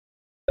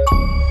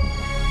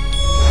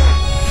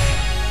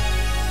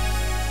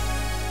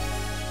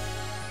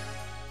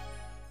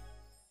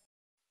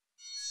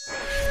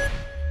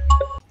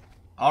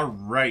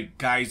Alright,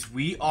 guys,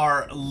 we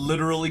are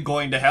literally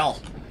going to hell.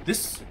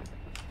 This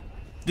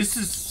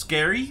is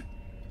scary.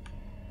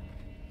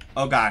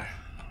 Oh god.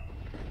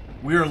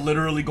 We are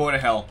literally going to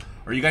hell.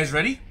 Are you guys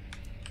ready?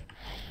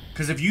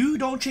 Because if you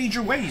don't change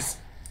your ways,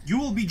 you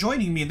will be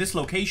joining me in this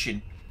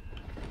location.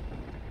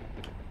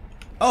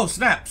 Oh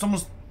snap,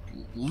 someone's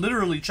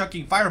literally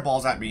chucking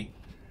fireballs at me.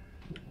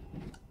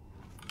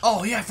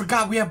 Oh yeah, I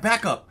forgot we have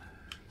backup.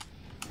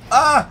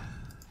 Ah!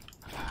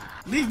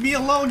 Leave me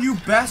alone, you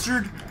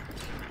bastard!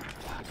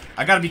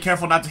 I gotta be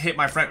careful not to hit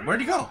my friend.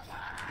 Where'd he go?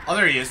 Oh,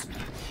 there he is.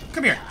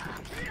 Come here.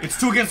 It's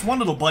 2 against 1,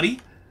 little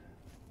buddy.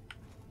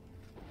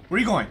 Where are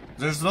you going?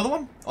 There's another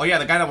one? Oh yeah,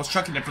 the guy that was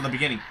chucking it from the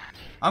beginning.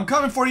 I'm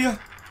coming for you.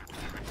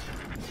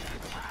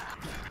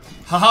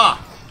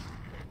 Haha.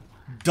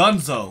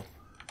 Dunzo.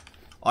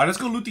 Alright, let's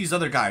go loot these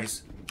other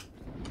guys.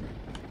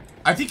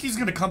 I think he's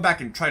gonna come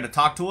back and try to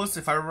talk to us,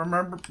 if I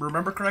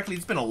remember correctly.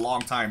 It's been a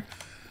long time.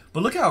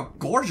 But look how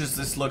gorgeous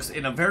this looks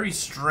in a very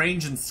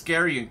strange and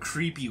scary and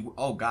creepy...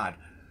 Oh, God.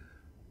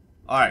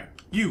 Alright,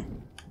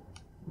 you.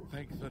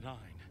 Thank the nine.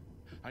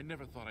 I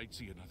never thought I'd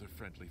see another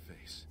friendly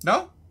face.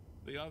 No?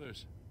 The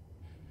others...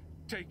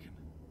 taken.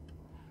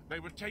 They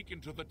were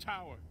taken to the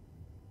tower.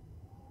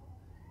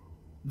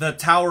 The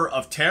Tower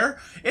of Terror?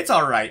 It's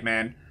alright,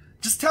 man.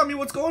 Just tell me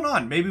what's going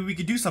on. Maybe we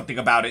could do something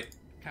about it.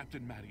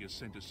 Captain Mattias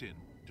sent us in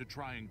to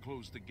try and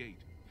close the gate.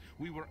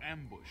 We were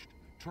ambushed,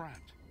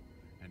 trapped,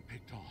 and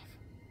picked off.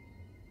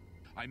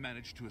 I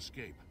managed to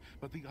escape,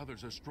 but the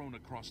others are strewn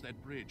across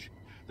that bridge.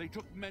 They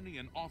took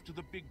Menian off to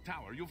the big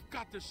tower. You've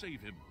got to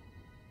save him.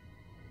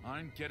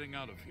 I'm getting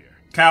out of here.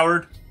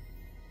 Coward.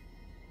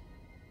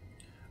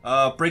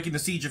 Breaking the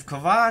siege of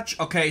KVATCH.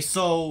 Okay,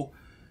 so...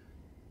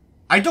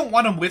 I don't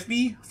want him with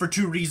me for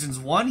 2 reasons.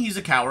 1, he's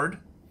a coward.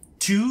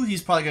 2,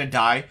 he's probably gonna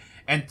die.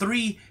 And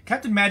 3,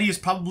 Captain Mattias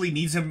probably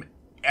needs him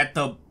at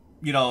the,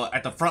 you know,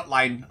 at the front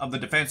line of the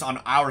defense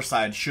on our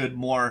side should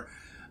more,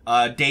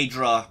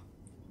 Daedra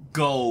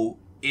go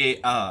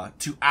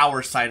to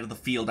our side of the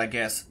field, I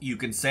guess you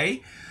can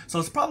say. So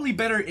it's probably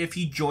better if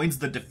he joins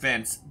the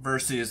defense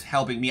versus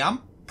helping me. I'm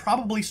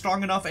probably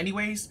strong enough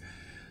anyways.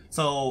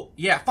 So,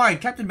 yeah, fine.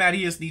 Captain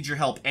Mattias needs your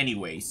help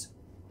anyways.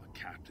 The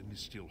captain is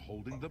still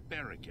holding the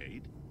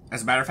barricade.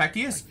 As a matter of fact,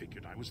 he is. I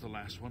figured I was the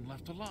last one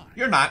left alive.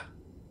 You're not.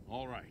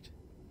 All right.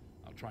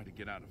 I'll try to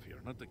get out of here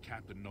and let the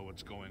captain know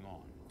what's going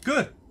on.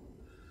 Good.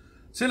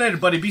 See you later,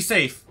 buddy. Be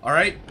safe,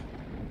 alright?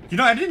 You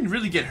know, I didn't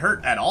really get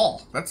hurt at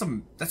all. That's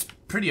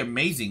pretty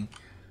amazing.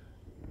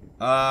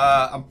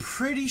 I'm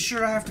pretty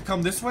sure I have to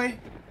come this way.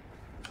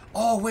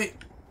 Oh, wait.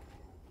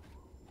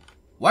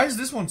 Why is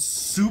this one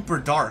super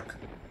dark?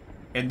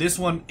 And this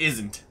one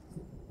isn't?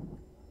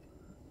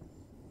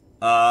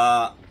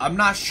 I'm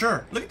not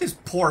sure. Look at this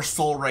poor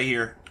soul right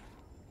here.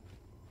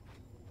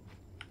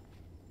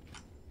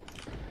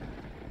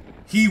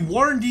 He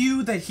warned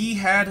you that he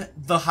had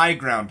the high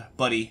ground,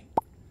 buddy.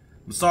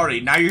 I'm sorry,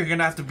 now you're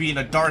gonna have to be in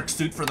a dark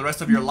suit for the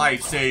rest of your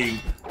life saying,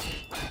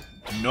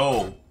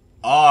 "No,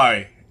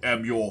 I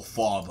am your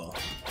father."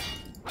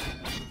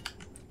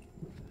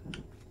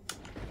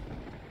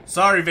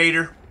 Sorry,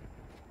 Vader.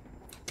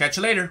 Catch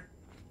you later.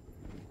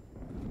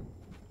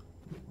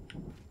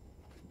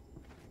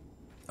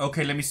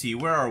 Okay, let me see.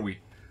 Where are we?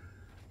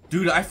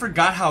 Dude, I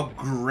forgot how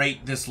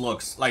great this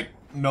looks. Like,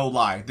 no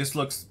lie. This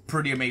looks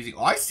pretty amazing.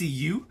 Oh, I see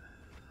you.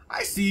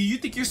 I see you. You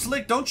think you're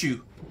slick, don't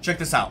you? Check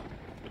this out.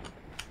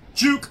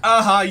 Juke.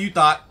 Aha, you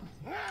thought.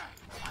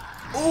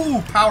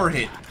 Ooh, power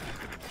hit.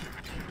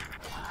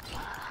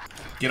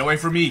 Get away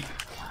from me.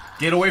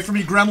 Get away from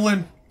me,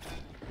 gremlin.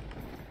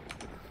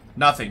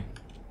 Nothing.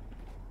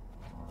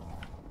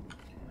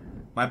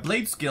 My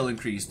blade skill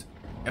increased.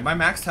 Am I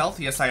maxed health?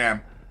 Yes, I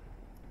am.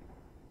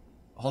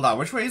 Hold on,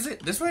 which way is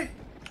it? This way?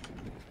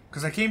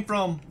 Because I came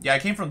from... Yeah, I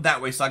came from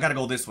that way, so I gotta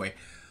go this way.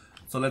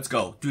 So let's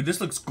go. Dude,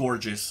 this looks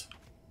gorgeous.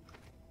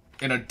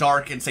 In a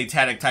dark and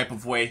satanic type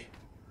of way.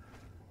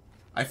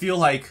 I feel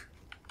like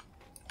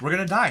we're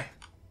gonna die.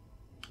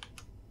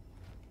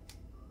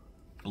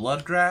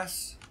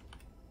 Bloodgrass.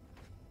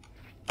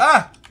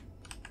 Ah!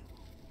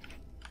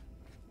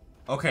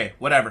 Okay,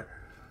 whatever.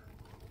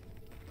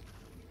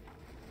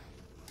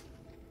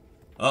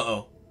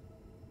 Uh-oh.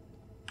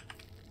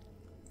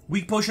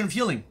 Weak potion of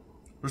healing.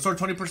 Restore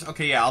 20%.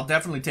 Okay, yeah, I'll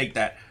definitely take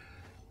that.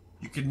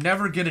 You can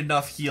never get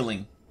enough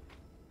healing.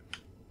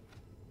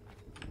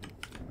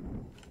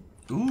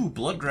 Ooh,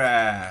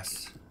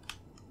 bloodgrass.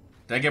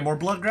 Did I get more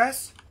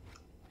bloodgrass?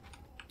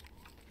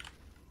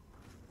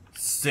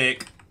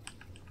 Sick.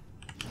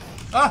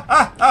 Ah,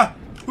 ah, ah!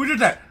 Who did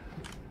that?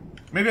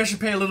 Maybe I should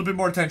pay a little bit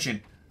more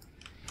attention.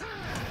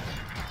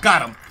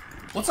 Got him.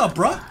 What's up,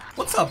 bro?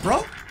 What's up,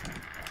 bro?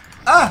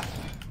 Ah!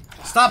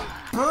 Stop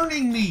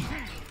burning me!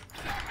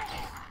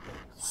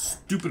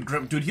 Stupid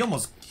grim dude, he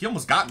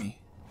almost got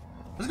me.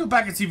 Let's go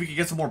back and see if we can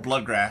get some more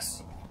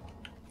bloodgrass.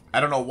 I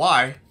don't know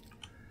why.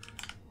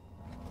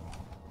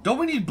 Don't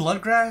we need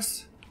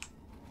bloodgrass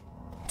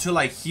to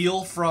like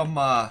heal from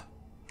like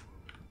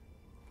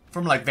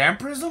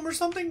vampirism or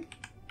something?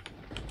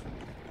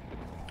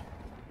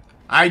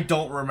 I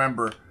don't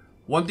remember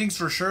One thing's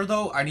for sure,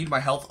 though. I need my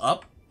health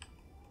up.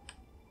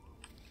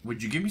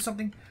 Would you give me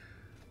something?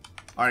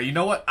 Alright, you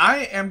know what?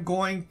 I am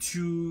going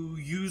to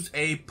use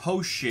a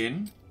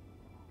potion.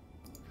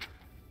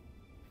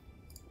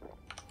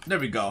 There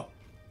we go.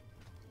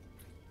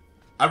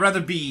 I'd rather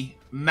be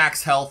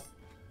max health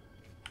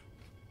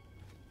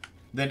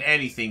than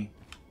anything.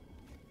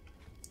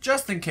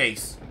 Just in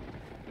case.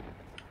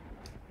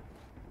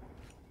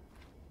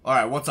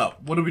 Alright, what's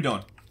up? What are we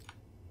doing?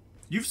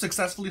 You've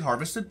successfully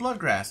harvested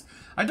bloodgrass.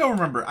 I don't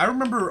remember. I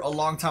remember a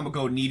long time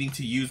ago needing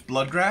to use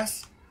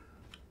bloodgrass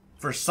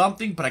for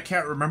something, but I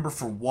can't remember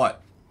for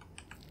what.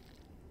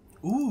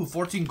 Ooh,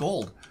 14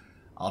 gold.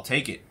 I'll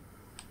take it.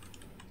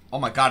 Oh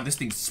my god, this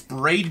thing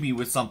sprayed me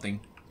with something.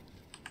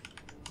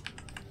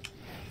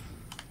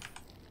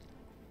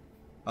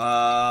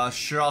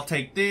 Sure, I'll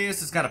take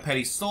this. It's got a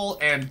petty soul,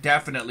 and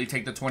definitely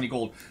take the 20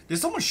 gold. Did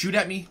someone shoot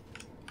at me?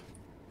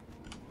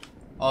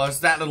 Oh, it's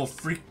that little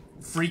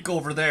freak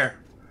over there.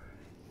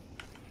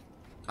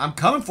 I'm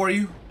coming for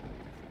you.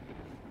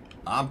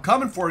 I'm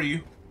coming for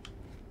you.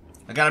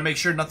 I gotta make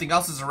sure nothing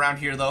else is around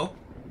here, though.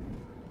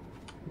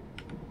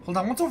 Hold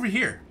on, what's over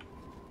here?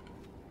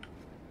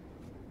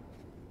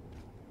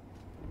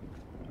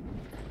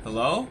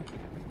 Hello?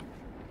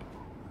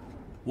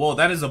 Whoa,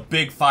 that is a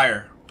big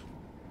fire.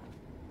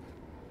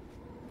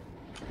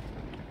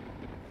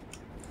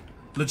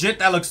 Legit,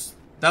 that looks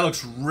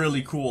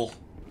really cool.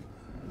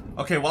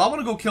 Okay, well, I want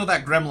to go kill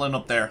that gremlin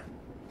up there.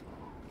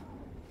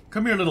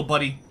 Come here, little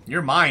buddy.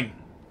 You're mine.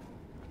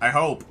 I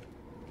hope.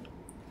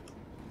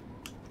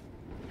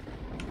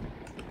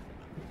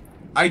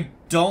 I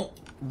don't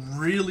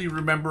really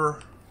remember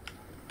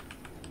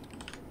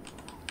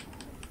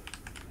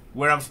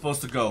where I'm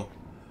supposed to go.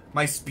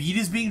 My speed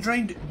is being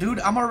drained? Dude,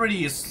 I'm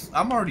already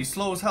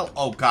slow as hell.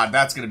 Oh god,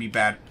 that's gonna be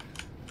bad.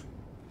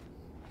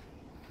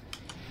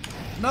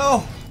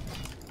 No!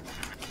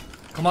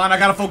 Come on, I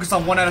gotta focus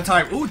on one at a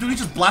time. Ooh, dude, he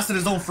just blasted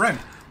his own friend.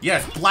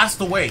 Yes, blast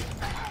away.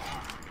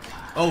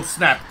 Oh,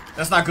 snap.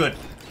 That's not good.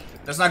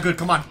 That's not good.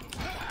 Come on.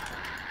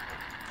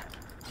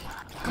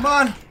 Come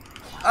on.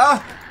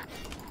 Ah!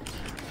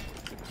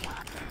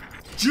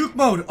 Juke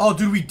mode. Oh,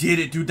 dude, we did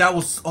it, dude. That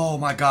was... Oh,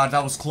 my God.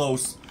 That was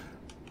close.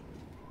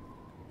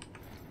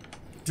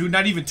 Dude,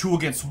 not even 2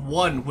 against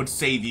 1 would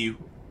save you.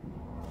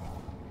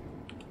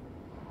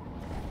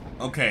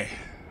 Okay.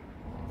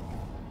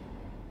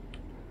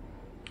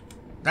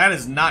 That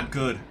is not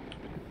good.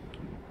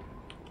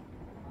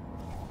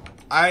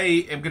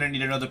 I am gonna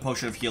need another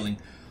potion of healing.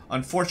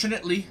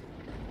 Unfortunately...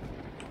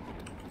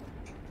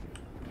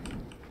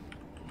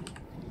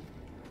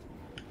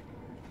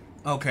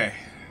 Okay.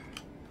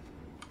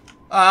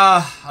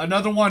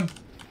 Another one.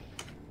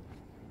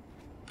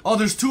 Oh,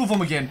 there's 2 of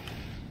them again.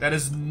 That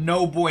is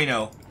no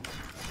bueno.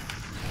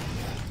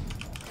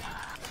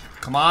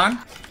 Come on.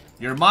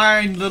 You're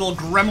mine, little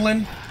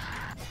gremlin.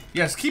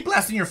 Yes, keep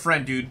blasting your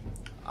friend, dude.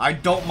 I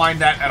don't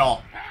mind that at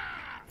all.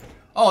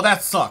 Oh,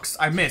 that sucks.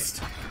 I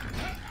missed.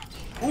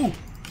 Ooh.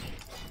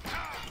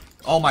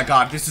 Oh my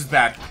god, this is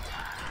bad.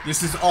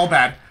 This is all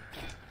bad.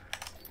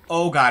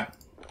 Oh god.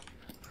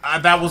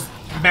 That was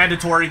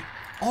mandatory.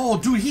 Oh,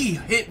 dude, he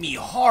hit me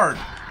hard.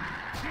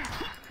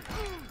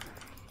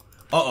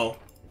 Uh-oh.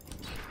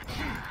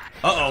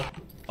 Uh-oh.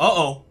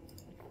 Uh-oh.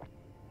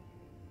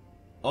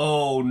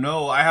 Oh,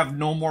 no. I have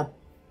no more...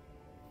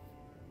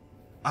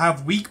 I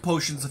have weak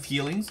potions of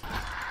healings.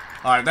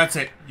 Alright, that's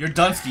it. You're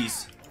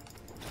Dunskies.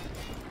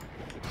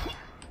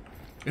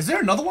 Is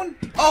there another one?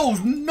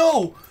 Oh,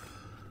 no!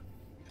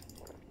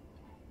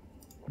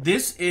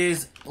 This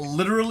is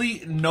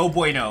literally no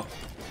bueno.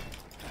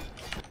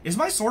 Is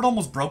my sword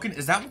almost broken?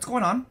 Is that what's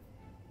going on?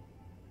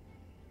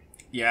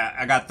 Yeah,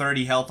 I got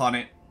 30 health on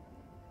it.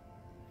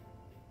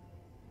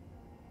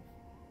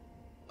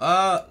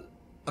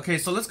 Okay,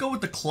 so let's go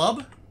with the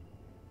club.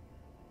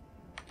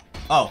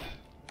 Oh.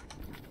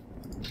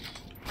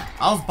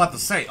 I was about to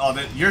say, oh,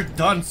 you're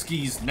done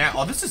skis now.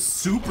 Oh, this is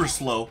super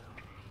slow.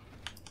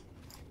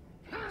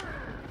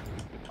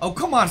 Oh,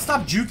 come on,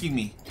 stop juking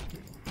me.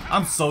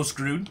 I'm so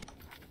screwed.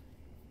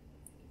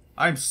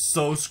 I'm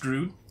so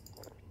screwed.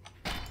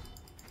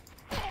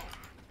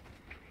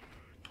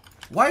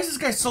 Why is this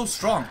guy so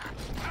strong?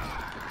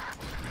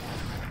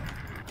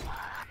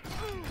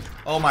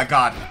 Oh my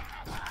god.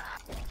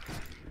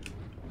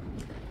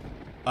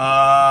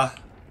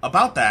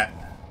 About that.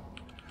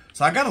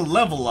 So I gotta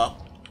level up.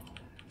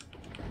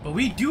 But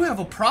we do have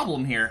a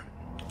problem here.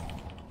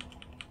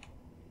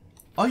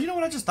 Oh, you know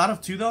what I just thought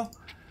of too, though?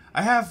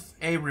 I have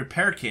a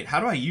repair kit. How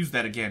do I use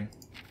that again?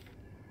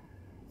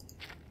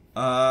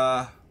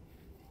 I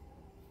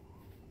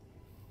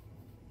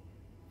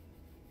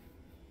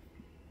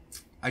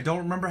don't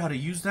remember how to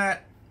use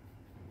that.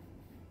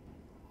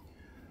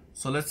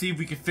 So let's see if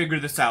we can figure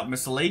this out.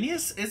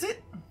 Miscellaneous, is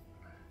it?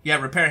 Yeah,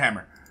 repair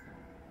hammer.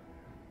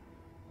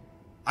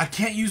 I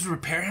can't use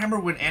repair hammer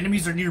when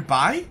enemies are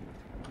nearby?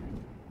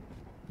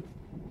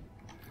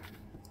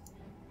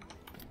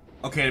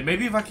 Okay,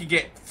 maybe if I could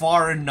get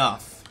far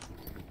enough.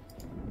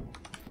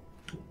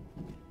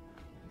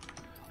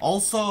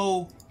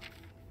 Also,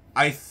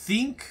 I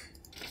think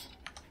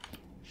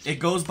it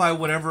goes by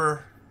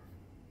whatever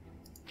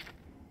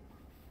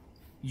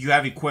you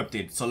have equipped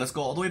it. So let's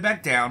go all the way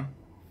back down.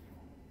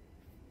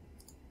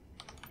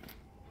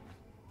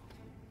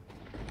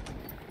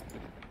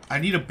 I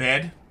need a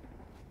bed.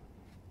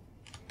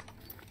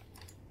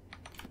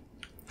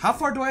 How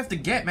far do I have to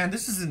get, man?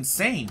 This is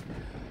insane.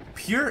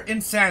 Pure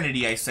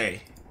insanity, I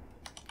say.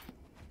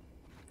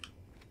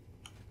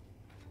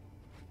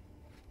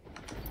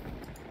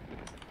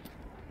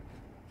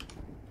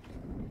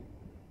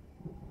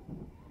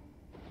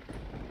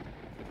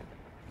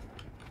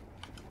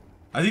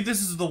 I think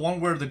this is the one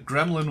where the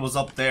gremlin was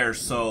up there,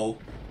 so...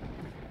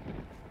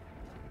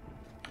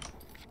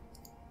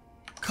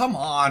 Come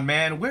on,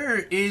 man. Where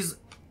is...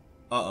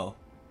 Uh-oh.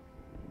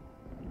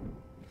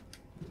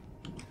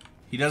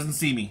 He doesn't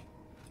see me.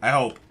 I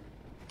hope.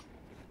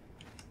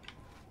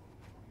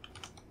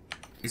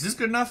 Is this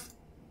good enough?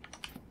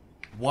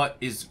 What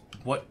is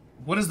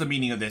the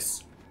meaning of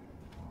this?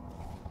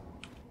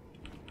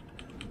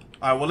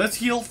 Alright, well, let's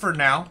heal for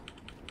now.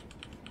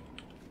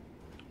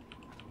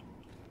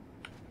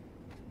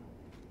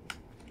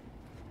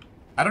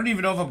 I don't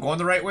even know if I'm going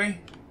the right way.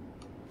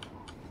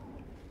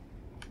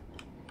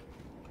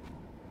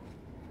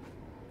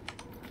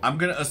 I'm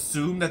gonna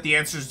assume that the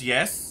answer is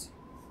yes.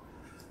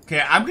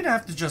 Okay, I'm gonna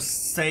have to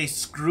just say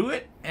screw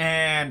it,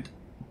 and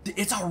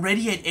it's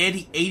already at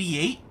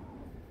 88.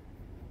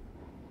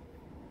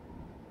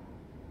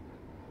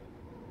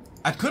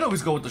 I could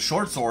always go with the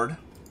short sword.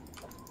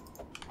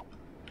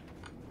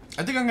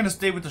 I think I'm gonna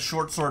stay with the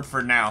short sword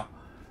for now.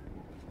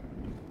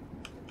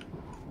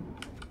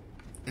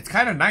 It's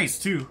kind of nice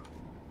too.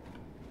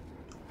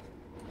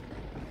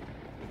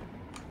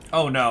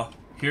 Oh no,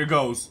 here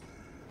goes.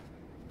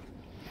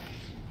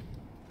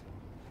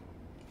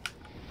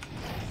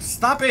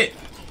 Stop it!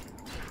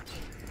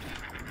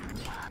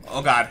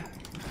 Oh god.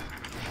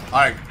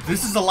 Alright,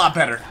 this is a lot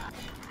better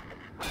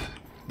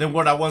than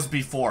what I was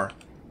before.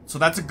 So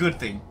that's a good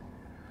thing.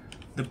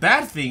 The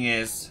bad thing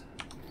is...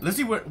 Let's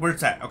see where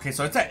it's at. Okay,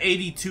 so it's at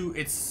 82.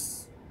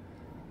 It's...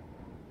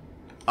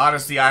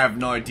 Honestly, I have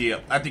no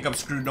idea. I think I'm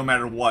screwed no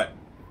matter what.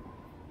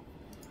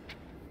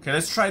 Okay,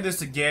 let's try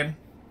this again.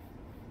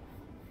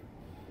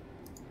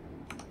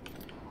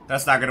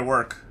 That's not gonna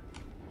work.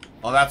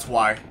 Oh, that's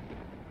why.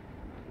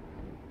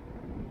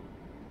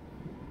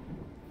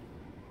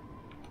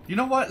 You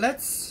know what? Let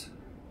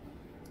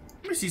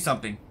me see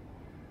something.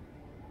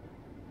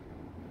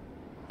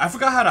 I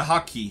forgot how to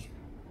hotkey.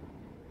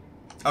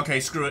 Okay,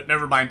 screw it.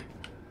 Never mind.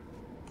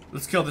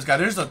 Let's kill this guy.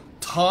 There's a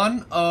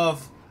ton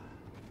of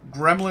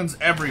gremlins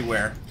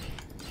everywhere.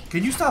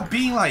 Can you stop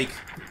being, like,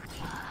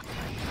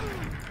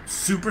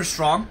 super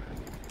strong?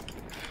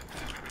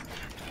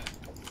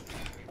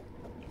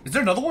 Is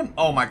there another one?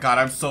 Oh my god,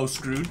 I'm so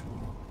screwed.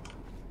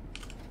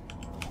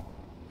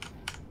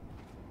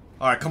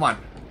 Alright, come on.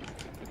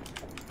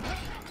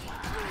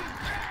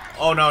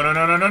 Oh no, no,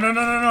 no, no, no, no,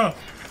 no, no, no.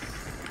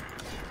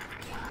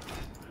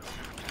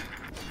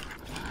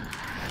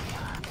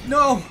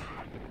 No!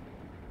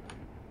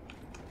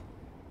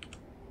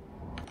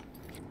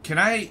 Can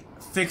I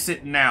fix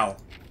it now?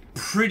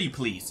 Pretty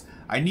please.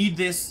 I need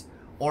this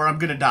or I'm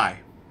gonna die.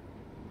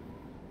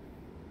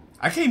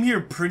 I came here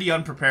pretty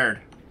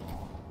unprepared.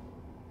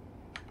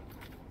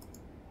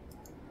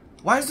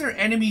 Why is there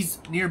enemies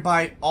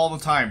nearby all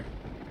the time?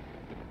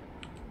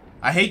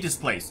 I hate this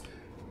place.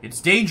 It's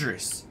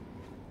dangerous.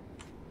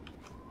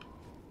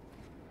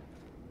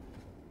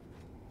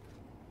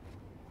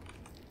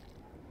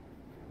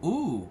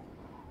 Ooh.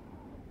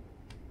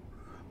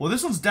 Well,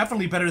 this one's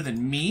definitely better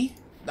than me.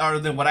 Or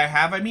than what I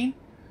have, I mean.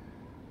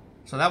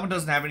 So that one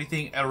doesn't have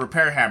anything. A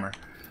repair hammer.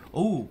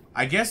 Ooh,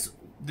 I guess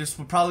this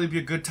would probably be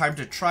a good time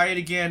to try it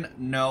again.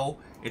 No,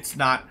 it's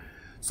not.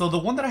 So the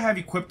one that I have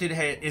equipped it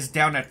is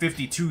down at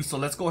 52. So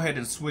let's go ahead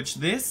and switch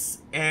this.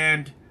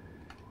 And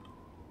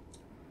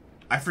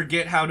I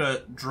forget how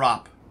to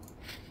drop.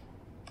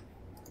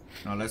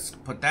 Now let's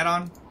put that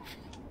on.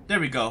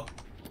 There we go.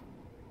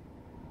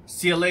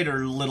 See you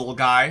later, little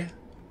guy.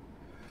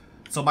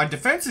 So my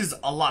defense is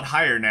a lot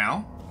higher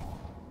now.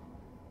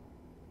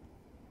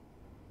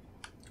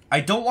 I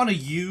don't want to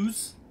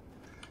use...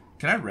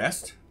 Can I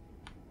rest?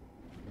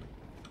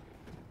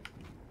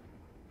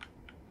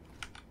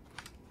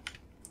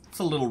 It's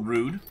a little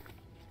rude.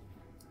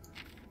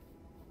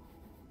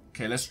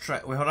 Okay, let's try...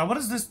 Wait, hold on. What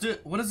does this do?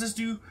 What does this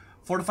do?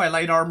 Fortify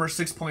light armor,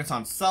 6 points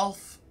on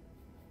self.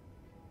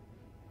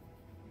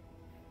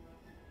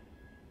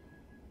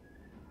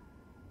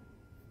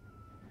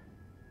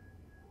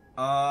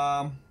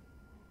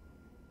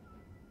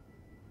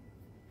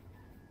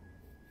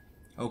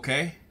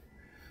 Okay.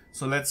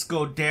 So let's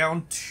go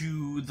down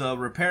to the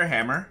repair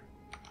hammer.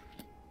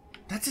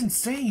 That's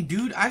insane,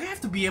 dude. I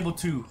have to be able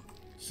to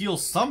heal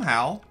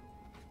somehow.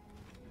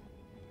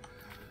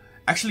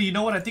 Actually, you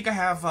know what? I think I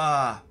have,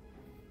 I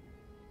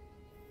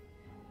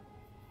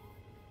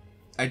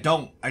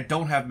don't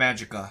have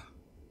magicka.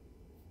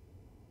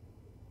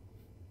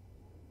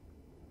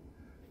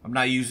 I'm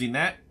not using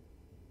that.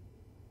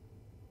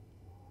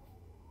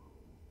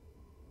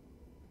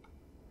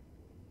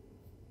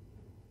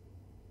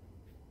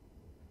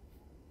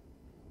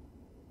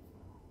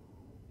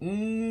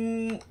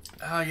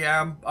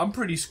 Yeah, I'm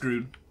pretty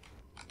screwed.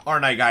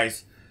 Aren't I,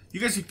 guys? You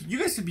guys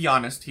can be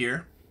honest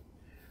here.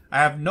 I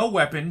have no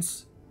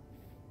weapons.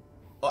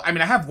 I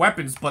mean, I have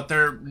weapons, but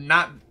they're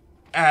not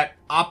at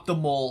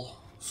optimal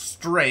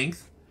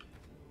strength,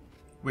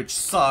 which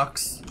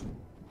sucks.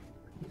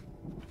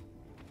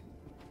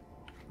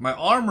 My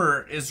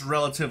armor is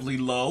relatively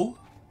low.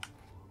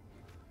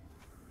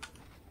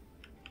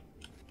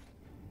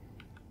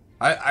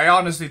 I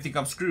honestly think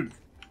I'm screwed.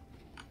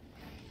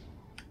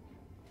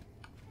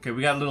 Okay,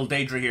 we got a little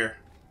Daedra here.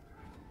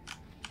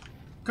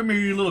 Come here,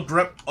 you little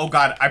grip. Oh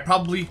god, I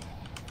probably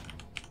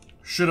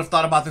should have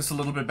thought about this a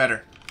little bit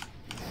better.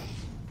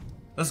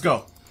 Let's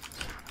go.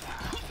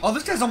 Oh,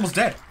 this guy's almost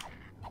dead.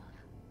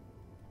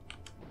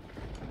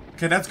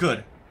 Okay, that's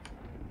good.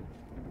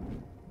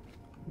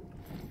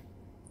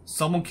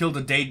 Someone killed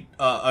a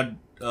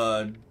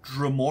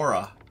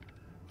Dremora.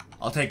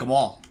 I'll take them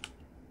all.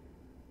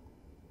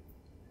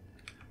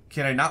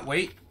 Can I not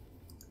wait?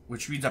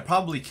 Which means I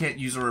probably can't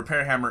use a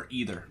repair hammer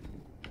either.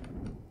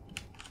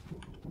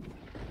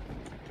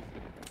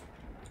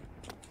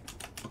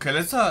 Okay,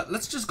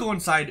 let's just go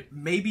inside.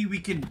 Maybe we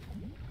can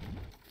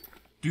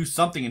do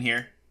something in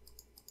here.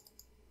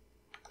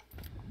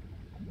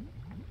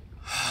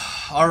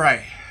 All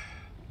right.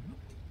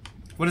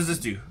 What does this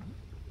do?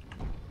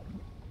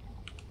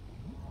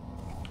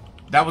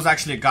 That was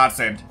actually a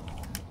godsend.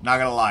 Not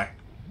gonna lie.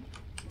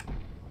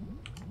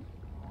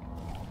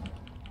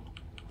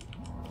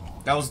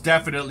 That was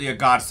definitely a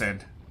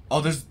godsend.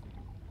 Oh, there's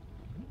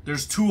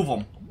two of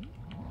them.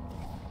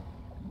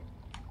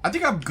 I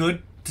think I'm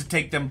good to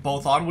take them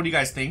both on. What do you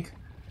guys think?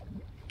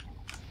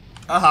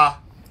 Come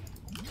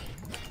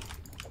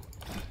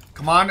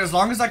on, as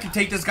long as I can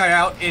take this guy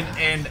out in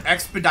an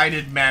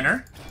expedited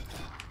manner,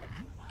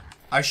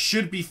 I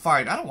should be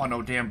fine. I don't want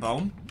no damn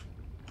bone.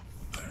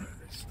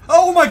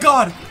 Oh my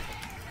god!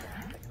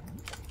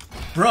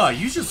 Bruh,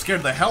 you just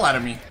scared the hell out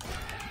of me.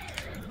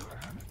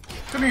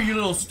 Come here, you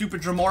little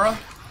stupid Dremora.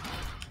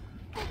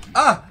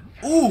 Ah!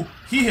 Ooh!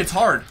 He hits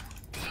hard.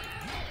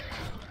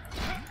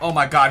 Oh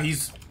my god,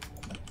 he's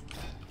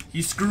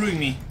screwing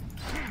me.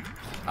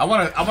 I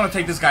wanna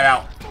take this guy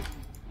out.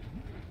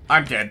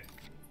 I'm dead.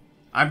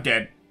 I'm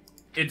dead.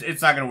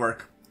 It's not gonna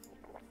work.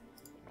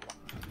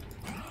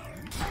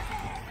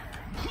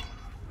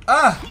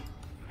 Ah!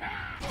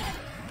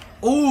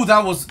 Ooh,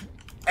 that was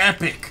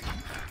epic.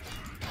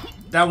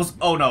 That was...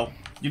 Oh no.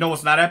 You know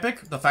what's not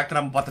epic? The fact that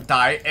I'm about to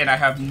die and I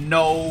have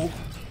no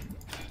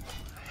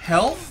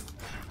health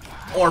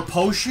or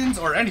potions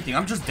or anything.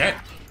 I'm just dead.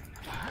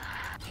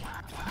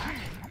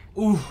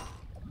 Ooh.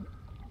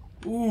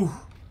 Ooh.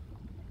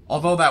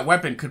 Although that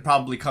weapon could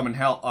probably come in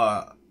help.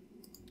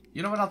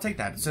 You know what? I'll take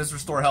that. It says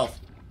restore health.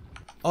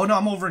 Oh no,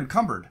 I'm over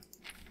encumbered.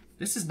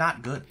 This is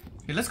not good.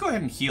 Okay, let's go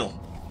ahead and heal.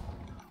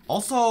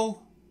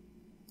 Also,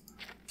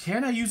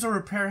 can I use a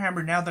repair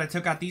hammer now that I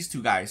took out these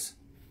two guys?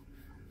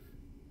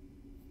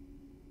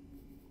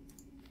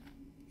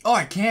 Oh,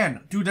 I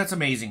can. Dude, that's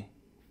amazing.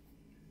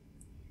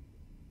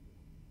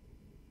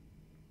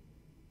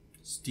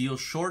 Steel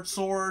short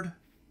sword.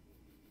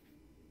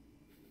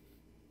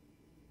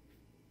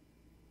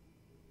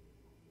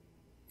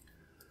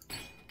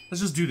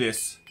 Let's just do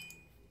this.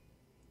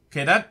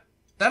 Okay,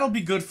 that'll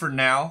be good for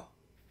now.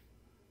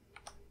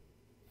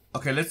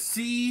 Okay, let's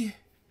see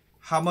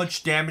how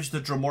much damage the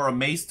Dremora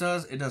Mace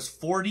does. It does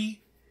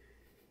 40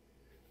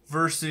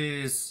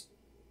 versus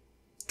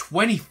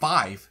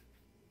 25.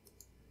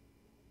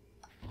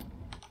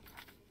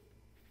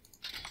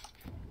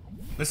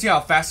 Let's see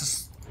how fast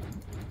this...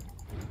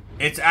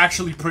 It's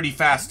actually pretty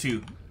fast,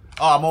 too.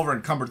 Oh, I'm over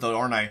encumbered, though,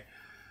 aren't I?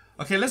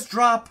 Okay, let's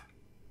drop...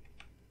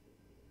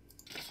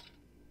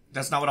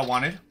 That's not what I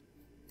wanted.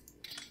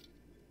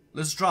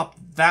 Let's drop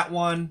that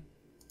one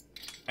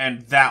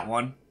and that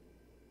one.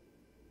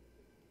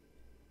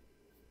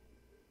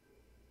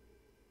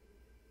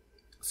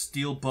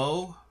 Steel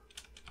bow.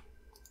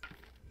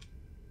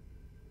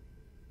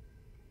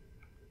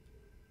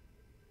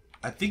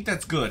 I think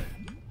that's good.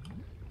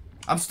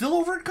 I'm still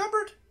over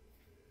encumbered?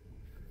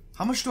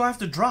 How much do I have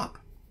to drop?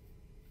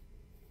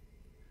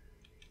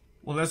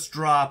 Well, let's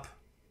drop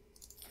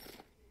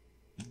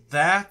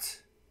that.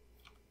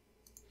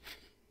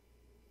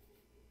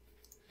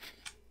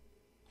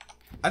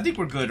 I think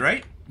we're good,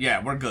 right?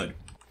 Yeah, we're good.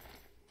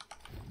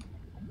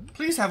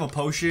 Please have a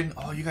potion.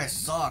 Oh, you guys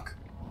suck.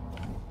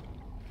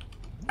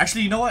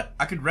 Actually, you know what?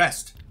 I could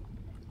rest.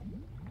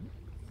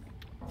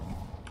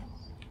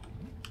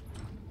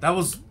 That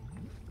was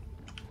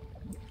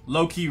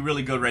low-key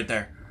really good right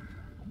there.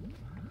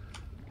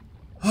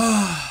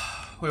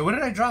 Wait, what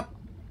did I drop?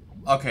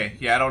 Okay,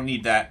 yeah, I don't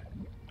need that.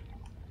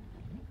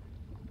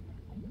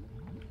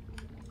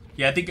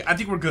 Yeah, I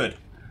think we're good.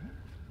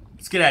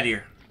 Let's get out of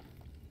here.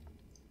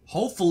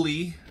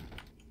 Hopefully,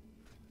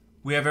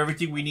 we have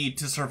everything we need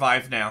to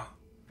survive now.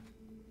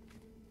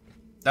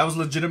 That was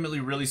legitimately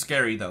really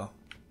scary, though.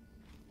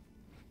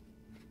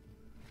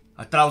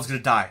 I thought I was gonna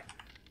die.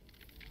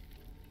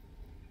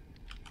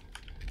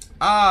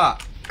 Ah!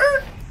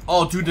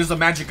 Oh, dude, there's a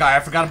magic guy. I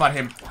forgot about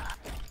him.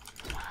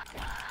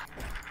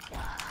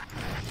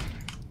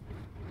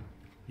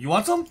 You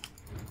want some?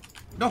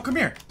 No, come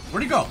here.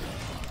 Where'd he go?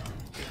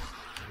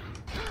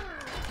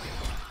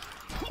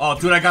 Oh,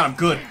 dude, I got him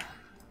good.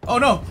 Oh,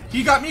 no.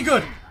 He got me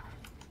good.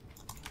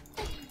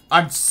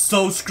 I'm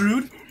so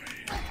screwed.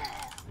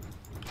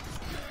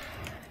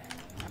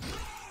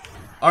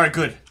 Alright,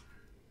 good.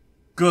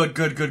 Good.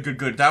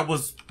 That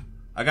was...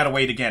 I gotta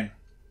wait again.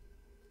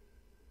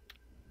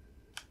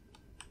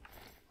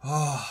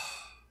 Oh.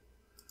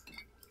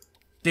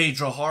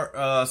 Daedra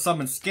Heart,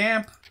 summon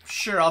Scamp.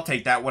 Sure, I'll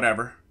take that,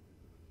 whatever.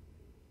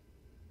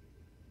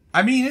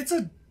 I mean, it's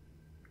a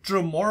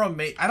Dremora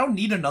mate. I don't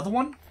need another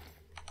one.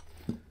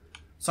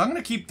 So I'm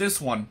gonna keep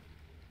this one.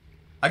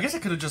 I guess I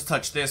could have just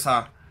touched this,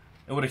 huh?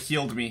 It would have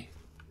healed me.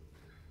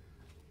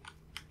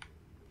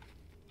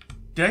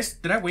 Did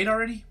I wait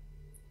already?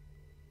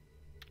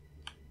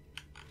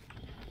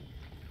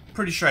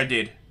 Pretty sure I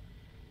did.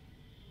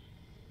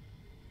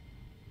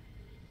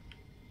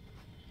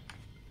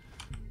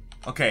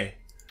 Okay.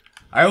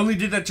 I only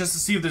did that just to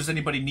see if there's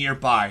anybody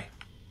nearby.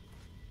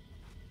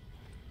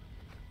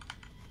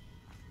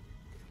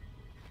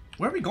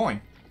 Where are we going?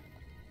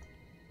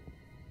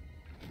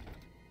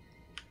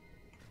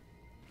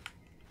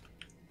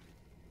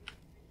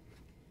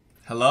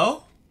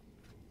 Hello?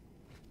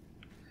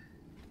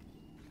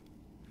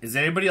 Is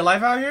anybody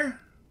alive out here?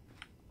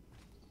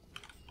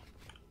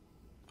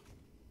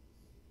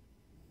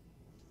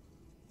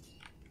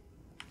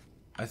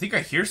 I think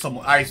I hear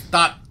someone. I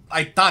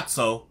thought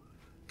so.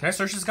 Can I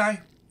search this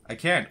guy? I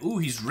can. Ooh,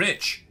 he's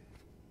rich.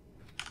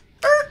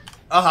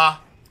 Uh-huh.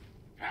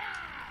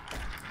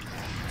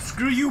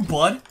 Screw you,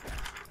 bud.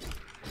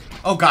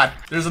 Oh god,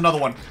 there's another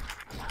one.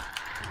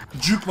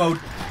 Juke mode.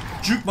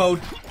 Juke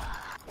mode.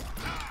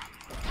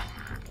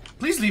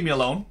 Please leave me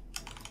alone.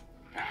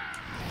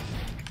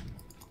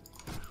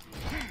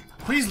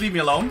 Please leave me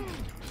alone.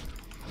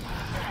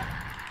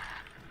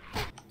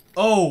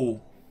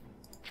 Oh.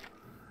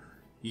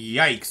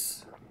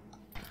 Yikes.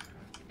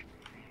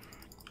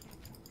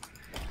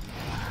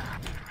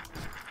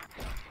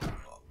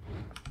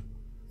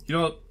 You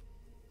know,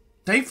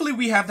 thankfully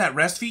we have that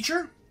rest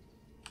feature.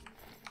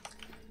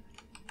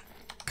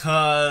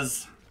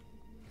 'Cause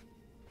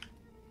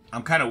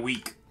I'm kind of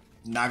weak.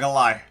 Not gonna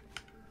lie.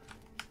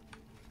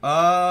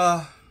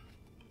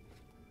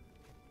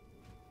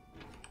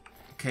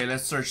 Okay,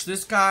 let's search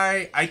this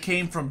guy. I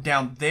came from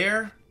down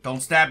there.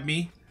 Don't stab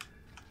me.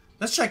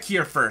 Let's check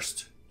here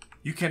first.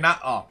 You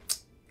cannot... Oh,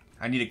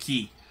 I need a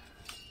key.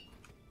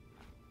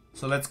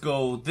 So let's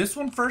go this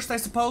one first, I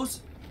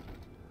suppose.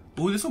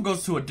 Ooh, this one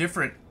goes to a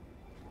different...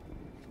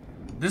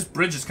 This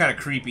bridge is kind of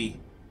creepy.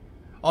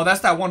 Oh,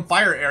 that's that one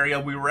fire area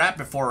we were at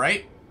before,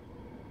 right?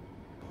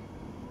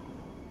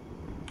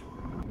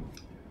 I'm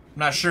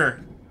not sure.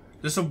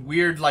 There's some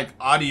weird, like,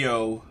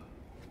 audio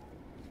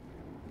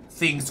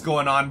things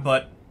going on,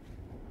 but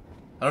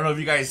I don't know if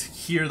you guys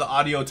hear the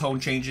audio tone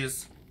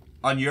changes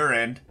on your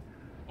end.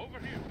 Over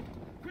here.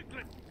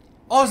 Quickly.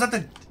 Oh, is that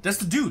the... That's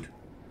the dude.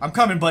 I'm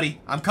coming, buddy.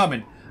 I'm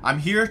coming. I'm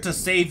here to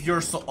save your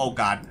soul. Oh,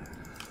 God.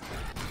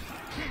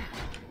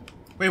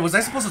 Wait, was I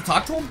supposed to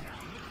talk to him?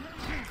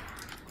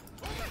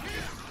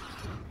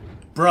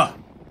 Bruh.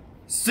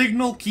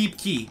 Signal, keep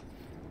key.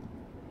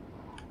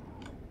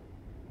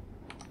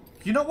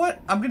 You know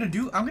what I'm gonna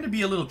do? I'm gonna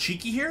be a little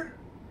cheeky here.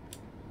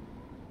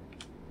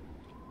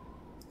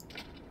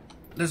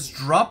 Let's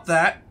drop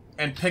that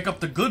and pick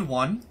up the good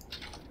one.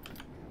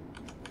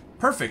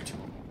 Perfect.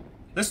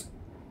 Let's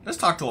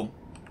talk to him.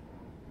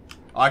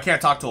 Oh, I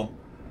can't talk to him.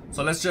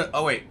 So let's just...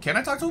 Oh, wait. Can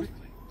I talk to him?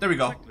 There we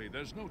go. Quickly,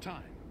 there's no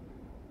time.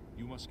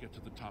 You must get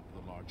to the top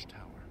of the large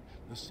tower.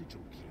 The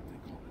sigil key,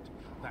 they call it.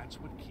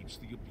 That's what keeps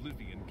the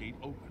Oblivion gate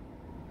open.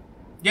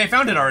 Yeah, I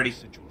found it already.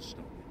 Sigil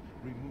stone.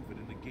 Remove it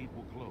and the gate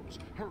will close.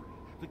 Hurry.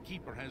 The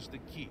keeper has the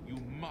key. You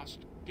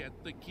must get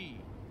the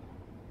key.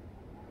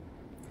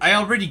 I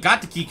already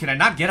got the key. Can I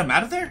not get him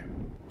out of there?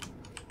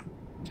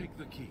 Take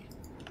the key.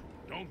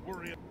 Don't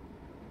worry.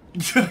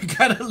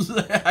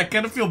 I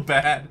kind of feel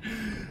bad.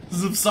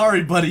 I'm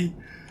sorry, buddy.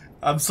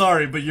 I'm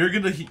sorry, but you're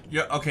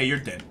okay, you're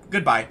dead.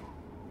 Goodbye.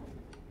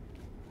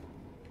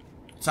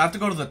 So I have to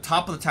go to the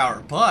top of the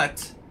tower,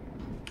 but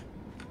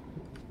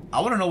I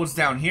want to know what's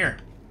down here.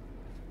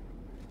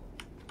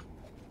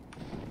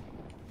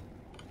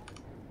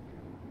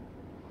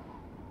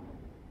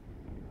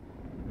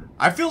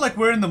 I feel like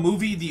we're in the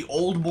movie The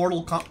Old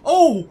Mortal Kombat.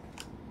 Oh!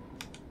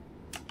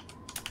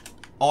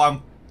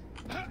 Oh,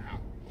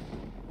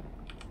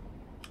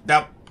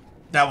 that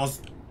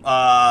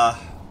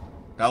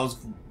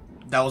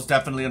was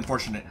definitely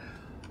unfortunate.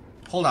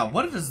 Hold on,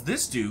 what does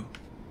this do?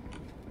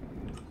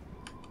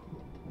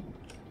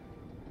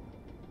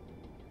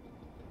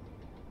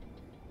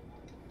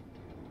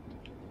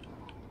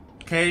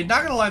 Okay,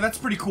 not gonna lie, that's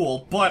pretty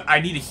cool, but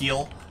I need a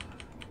heal.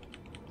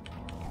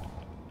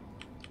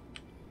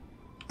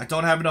 I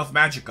don't have enough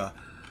magicka.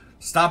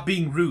 Stop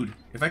being rude.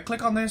 If I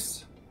click on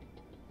this...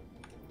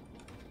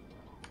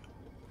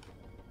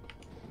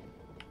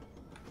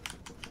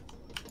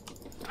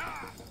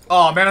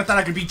 Oh man, I thought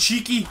I could be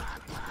cheeky.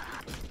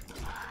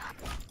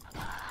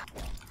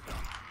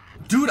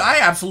 Dude, I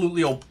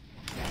absolutely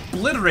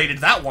obliterated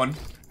that one.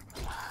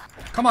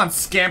 Come on,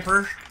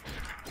 scamper.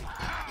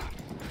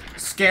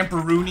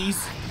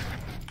 Scamperoonies.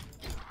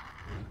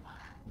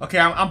 Okay,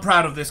 I'm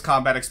proud of this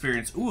combat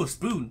experience. Ooh, a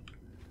spoon.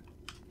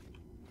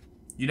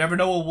 You never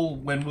know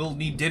when we'll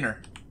need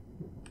dinner.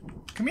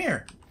 Come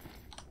here.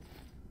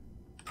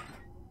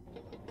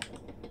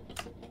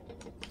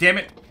 Damn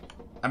it.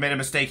 I made a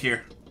mistake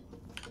here.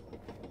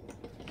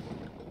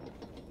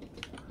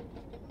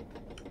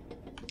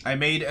 I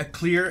made a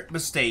clear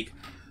mistake.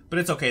 But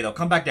it's okay, though.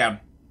 Come back down.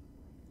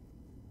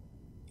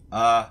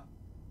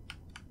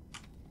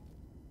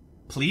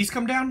 Please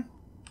come down?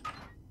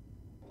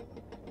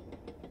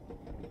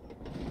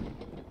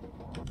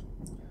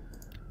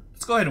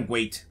 Let's go ahead and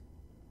wait.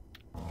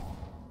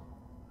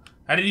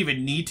 I didn't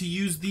even need to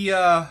use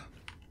the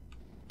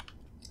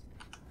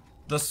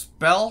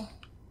spell.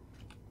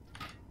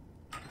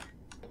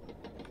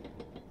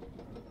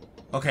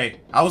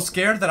 Okay, I was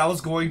scared that I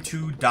was going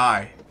to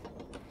die.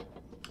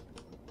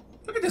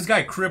 Look at this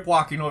guy crip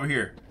walking over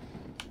here.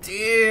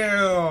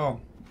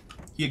 Damn.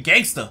 He a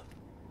gangsta.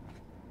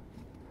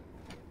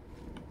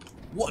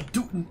 What,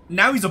 dude?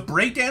 Now he's a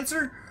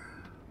breakdancer?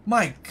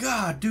 My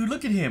god, dude,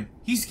 look at him.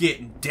 He's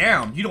getting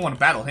down. You don't want to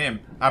battle him.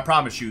 I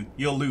promise you,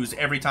 you'll lose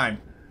every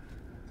time.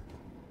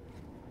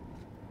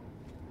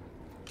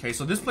 Okay,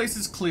 so this place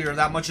is clear.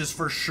 That much is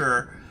for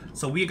sure.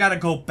 So we gotta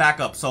go back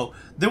up. So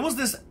there was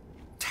this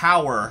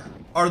tower,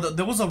 or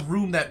there was a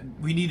room that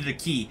we needed a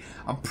key.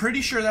 I'm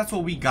pretty sure that's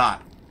what we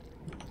got.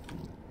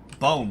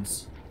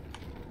 Bones.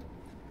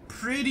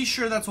 Pretty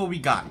sure that's what we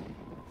got.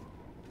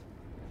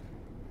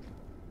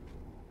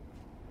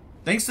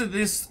 Thanks to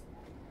this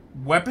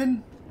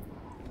weapon.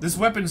 This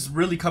weapon's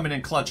really coming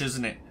in clutch,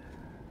 isn't it?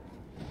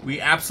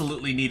 We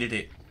absolutely needed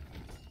it.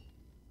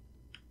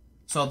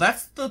 So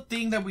that's the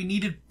thing that we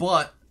needed,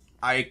 but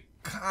I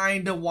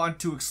kinda want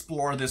to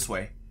explore this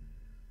way.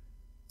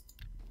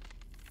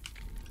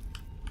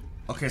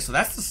 Okay, so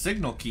that's the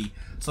signal key.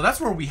 So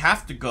that's where we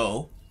have to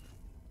go.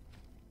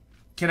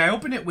 Can I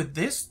open it with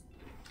this?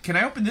 Can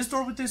I open this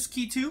door with this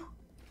key too?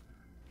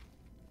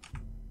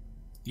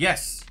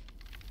 Yes.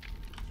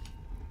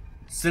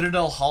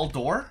 Citadel Hall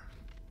door?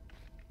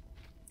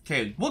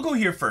 Okay, we'll go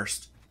here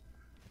first.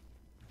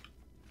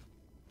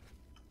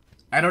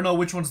 I don't know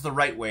which one's the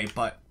right way,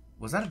 but...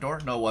 Was that a door?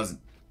 No, it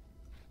wasn't.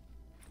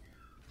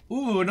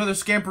 Ooh, another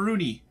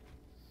scamperoonie.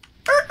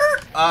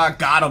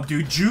 Got him,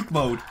 dude. Juke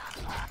mode.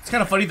 It's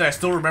kind of funny that I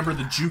still remember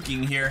the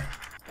juking here.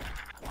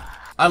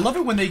 I love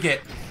it when they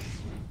get...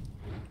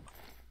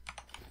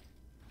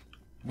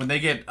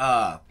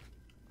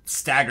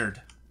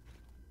 staggered.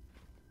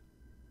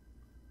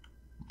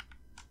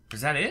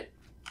 Is that it?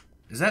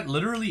 Is that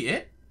literally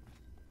it?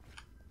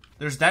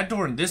 There's that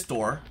door and this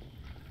door.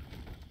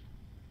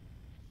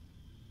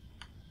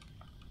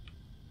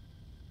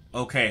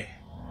 Okay.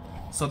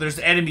 So there's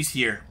enemies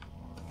here.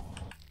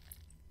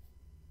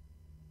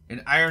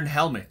 An iron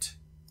helmet.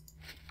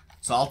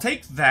 So I'll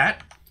take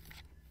that.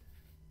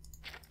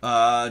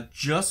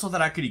 Just so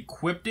that I could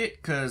equip it,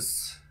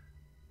 because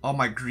all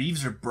my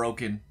greaves are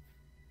broken.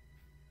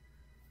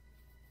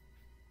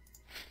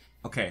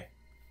 Okay.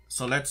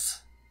 So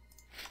let's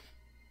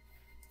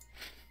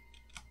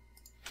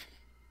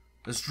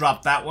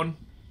drop that one.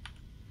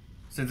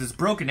 Since it's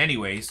broken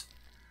anyways.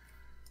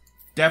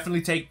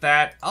 Definitely take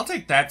that. I'll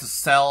take that to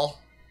sell.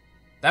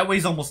 That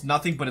weighs almost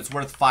nothing, but it's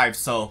worth 5,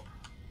 so...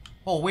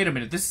 Oh, wait a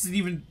minute. This isn't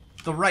even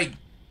the right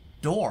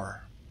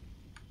door.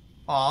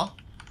 Aw.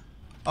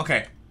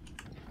 Okay.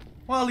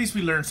 Well, at least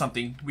we learned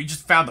something. We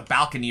just found the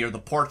balcony or the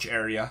porch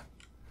area.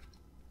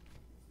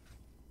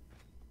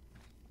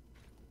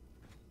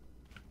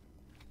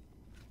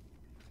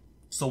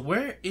 So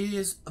where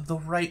is the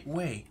right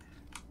way?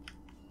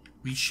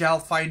 We shall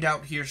find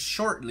out here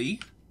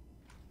shortly.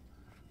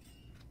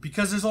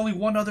 Because there's only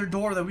one other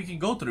door that we can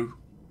go through.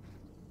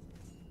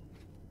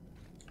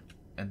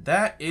 And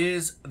that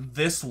is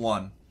this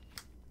one.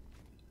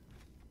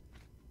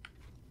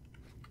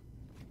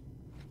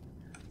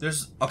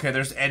 There's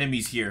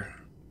enemies here.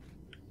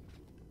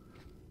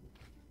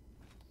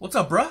 What's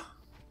up, bruh?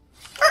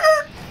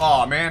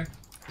 Aw, man.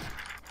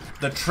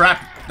 The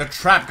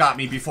trap got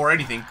me before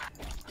anything.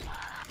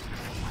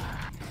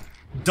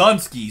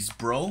 Dunskies,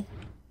 bro.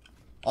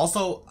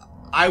 Also,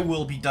 I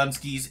will be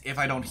Dunskies if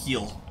I don't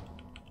heal.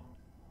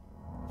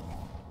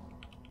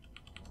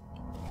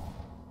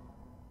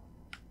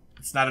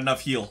 It's not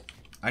enough heal.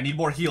 I need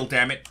more heal,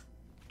 damn it.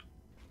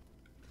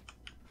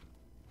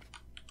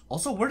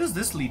 Also, where does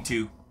this lead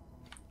to?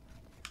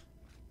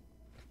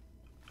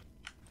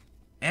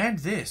 And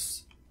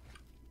this.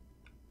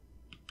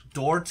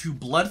 Door to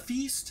Blood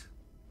Feast?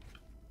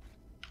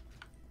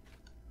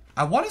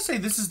 I want to say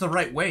this is the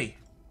right way.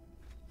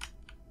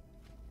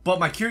 But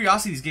my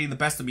curiosity is getting the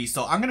best of me,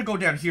 so I'm going to go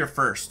down here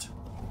first.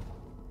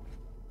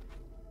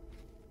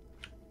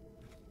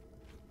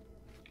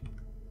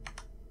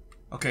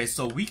 Okay,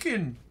 so we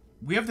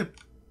have the...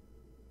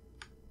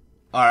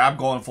 Alright, I'm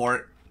going for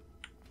it.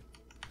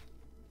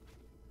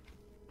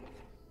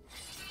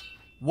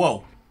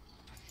 Whoa.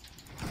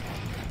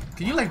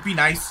 Can you, like, be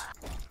nice?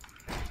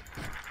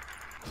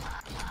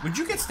 Would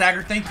you get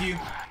staggered? Thank you.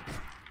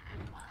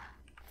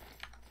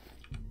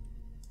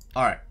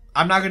 Alright.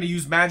 I'm not going to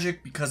use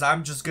magic because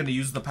I'm just going to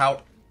use the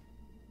power.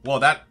 Whoa,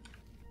 that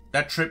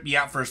tripped me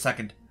out for a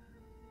second.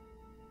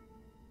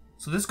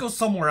 So this goes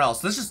somewhere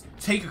else. Let's just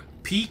take a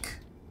peek.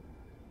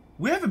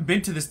 We haven't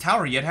been to this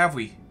tower yet, have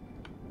we?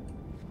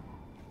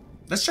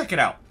 Let's check it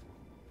out.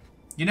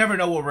 You never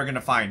know what we're going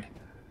to find.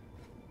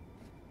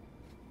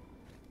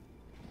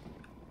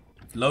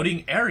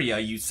 Loading area,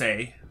 you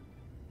say?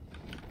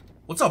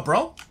 What's up,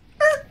 bro?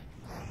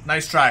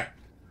 Nice try.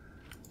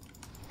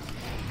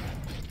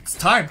 It's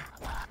time.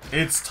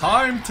 It's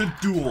time to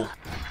duel.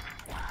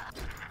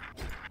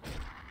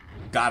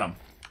 Got him.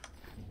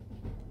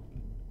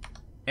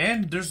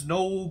 And there's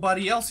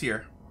nobody else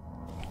here.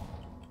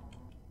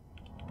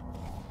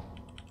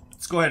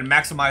 Let's go ahead and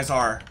maximize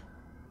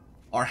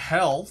our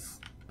health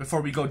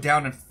before we go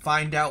down and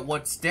find out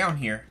what's down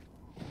here.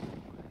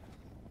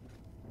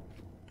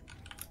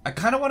 I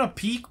kind of want to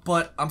peek,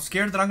 but I'm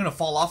scared that I'm going to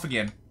fall off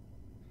again.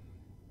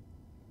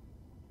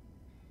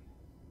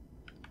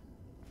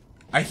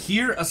 I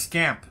hear a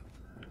scamp.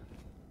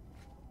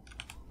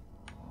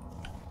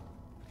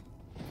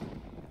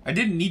 I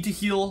didn't need to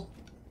heal,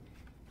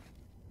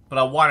 but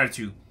I wanted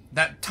to.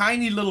 That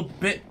tiny little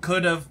bit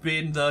could have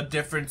been the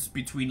difference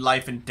between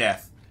life and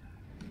death.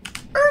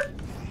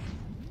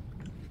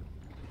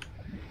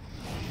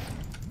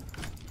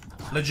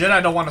 Legit, I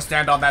don't want to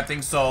stand on that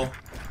thing, so...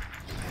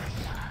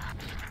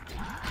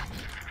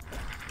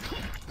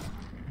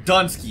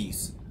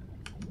 Dunskies.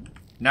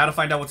 Now to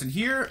find out what's in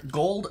here.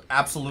 Gold,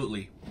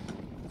 absolutely.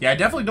 Yeah, I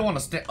definitely don't want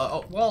to stand...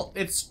 well,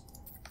 it's...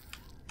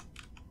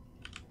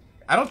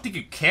 I don't think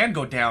it can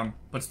go down,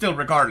 but still,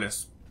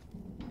 regardless.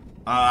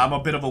 I'm a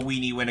bit of a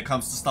weenie when it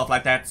comes to stuff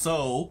like that,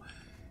 so...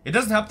 It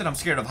doesn't help that I'm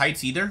scared of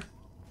heights either.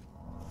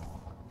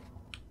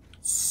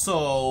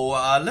 So,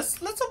 let's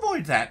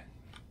avoid that.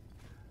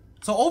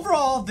 So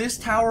overall, this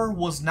tower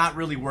was not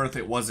really worth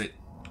it, was it?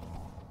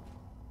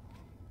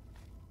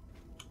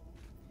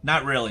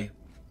 Not really.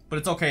 But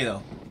it's okay,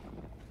 though.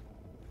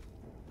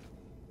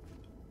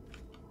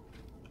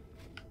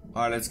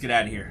 Alright, let's get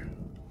out of here.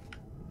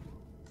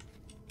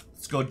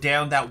 Let's go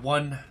down that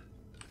one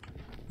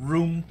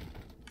room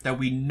that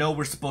we know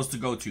we're supposed to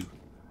go to.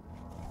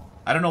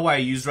 I don't know why I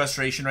used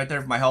restoration right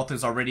there if my health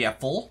is already at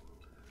full.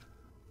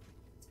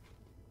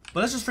 But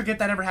let's just forget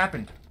that ever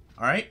happened.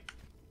 Alright?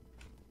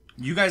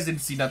 You guys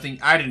didn't see nothing.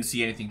 I didn't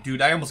see anything.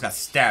 Dude, I almost got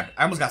stabbed.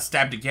 I almost got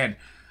stabbed again.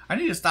 I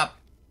need to stop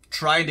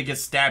trying to get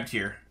stabbed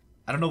here.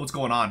 I don't know what's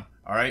going on.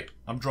 Alright?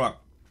 I'm drunk.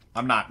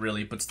 I'm not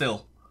really, but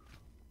still.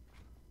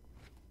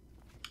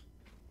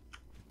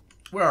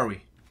 Where are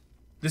we?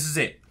 This is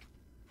it.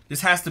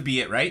 This has to be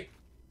it, right?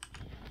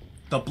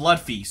 The Blood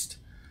Feast.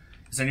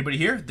 Is anybody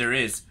here? There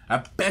is.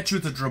 I bet you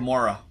it's a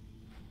Dremora.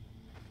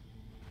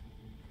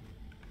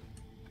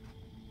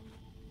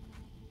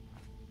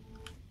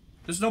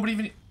 There's nobody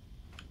even...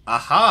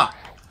 Aha!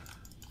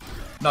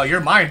 No,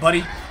 you're mine,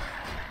 buddy.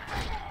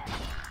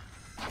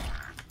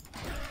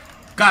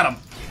 Got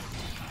him.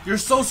 You're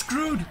so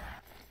screwed.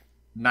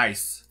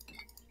 Nice.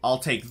 I'll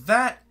take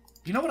that.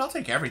 You know what? I'll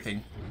take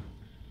everything.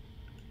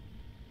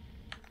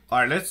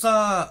 Alright, let's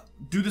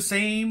do the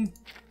same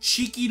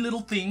cheeky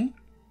little thing.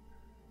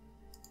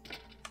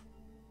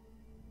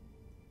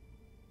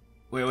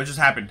 Wait, what just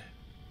happened?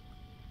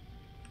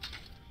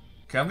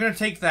 Okay, I'm gonna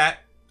take that.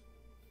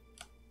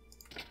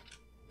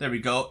 There we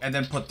go, and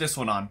then put this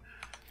one on.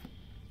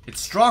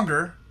 It's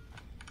stronger.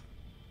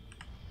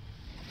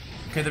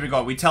 Okay, there we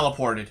go. We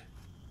teleported.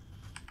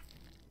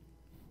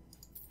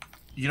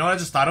 You know what I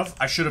just thought of?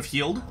 I should have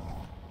healed.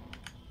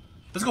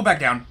 Let's go back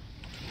down.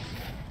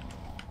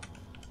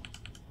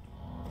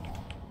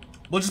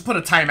 We'll just put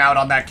a timeout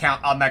on that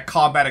count on that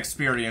combat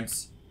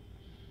experience.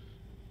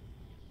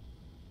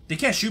 They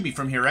can't shoot me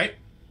from here, right?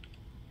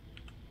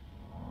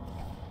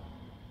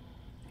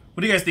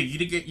 What do you guys think?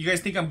 You guys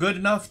think I'm good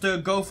enough to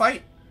go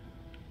fight?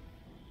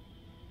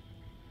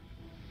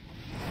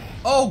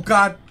 Oh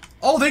god.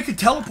 Oh, they could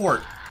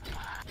teleport.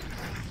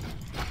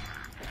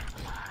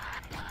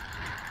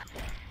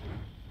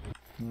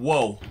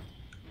 Whoa.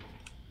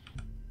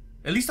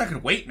 At least I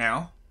could wait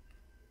now.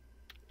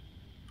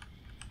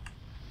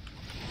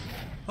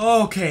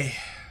 Okay.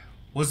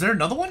 Was there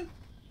another one?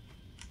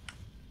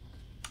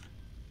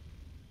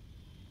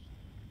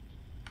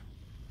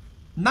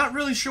 Not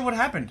really sure what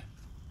happened.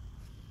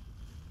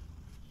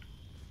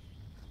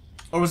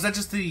 Or was that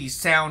just the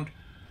sound?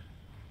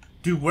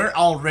 Dude, we're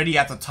already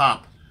at the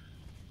top.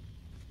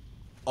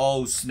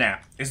 Oh,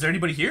 snap. Is there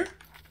anybody here?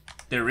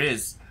 There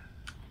is.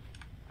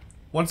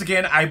 Once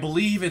again, I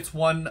believe it's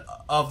one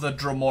of the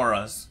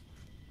Dremoras.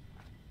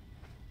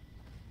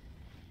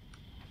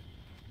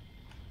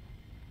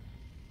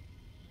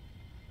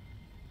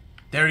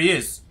 There he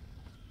is.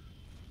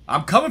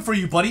 I'm coming for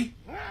you, buddy.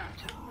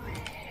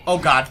 Oh,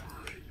 God.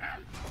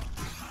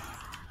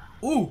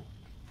 Ooh.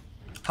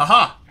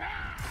 Haha.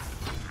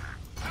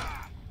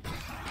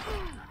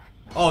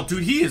 Oh,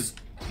 dude, he's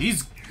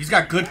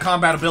got good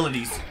combat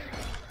abilities.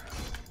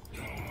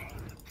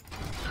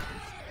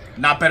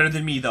 Not better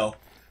than me, though.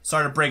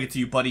 Sorry to break it to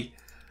you, buddy.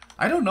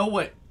 I don't know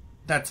what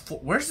that's for.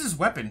 Where's his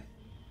weapon?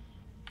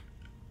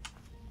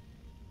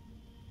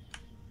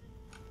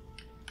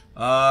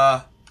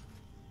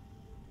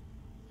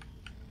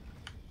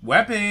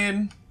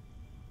 Weapon.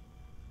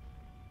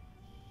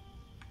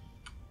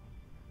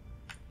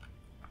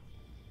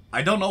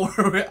 I don't know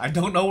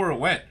where it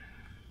went.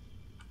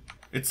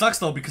 It sucks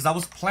though because I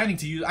was planning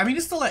to use. I mean,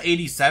 it's still at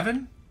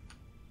 87.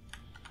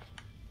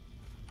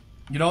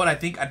 You know what? I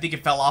think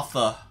it fell off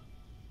the.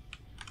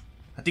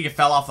 I think it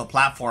fell off the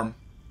platform.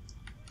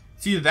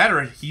 It's either that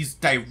or he's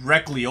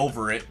directly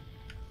over it.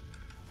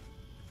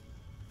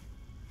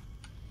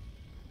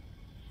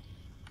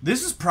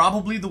 This is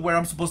probably the where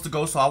I'm supposed to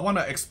go, so I want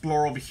to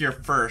explore over here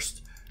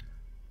first.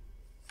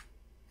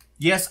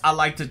 Yes, I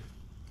like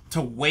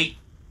to wait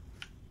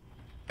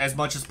as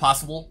much as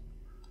possible.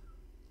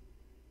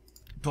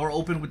 Door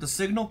open with the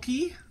signal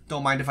key.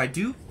 Don't mind if I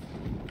do.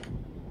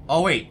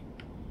 Oh, wait.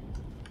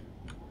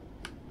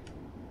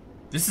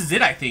 This is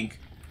it, I think.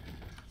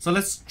 So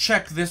let's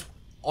check this.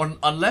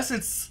 Unless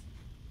it's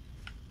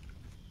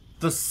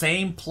the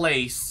same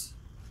place.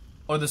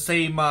 Or the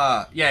same,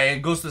 yeah,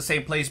 it goes to the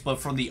same place,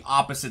 but from the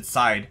opposite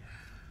side.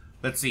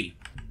 Let's see.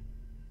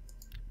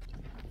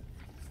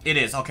 It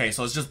is. Okay,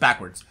 so it's just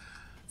backwards.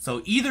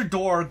 So either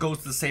door goes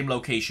to the same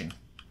location.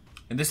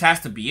 And this has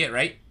to be it,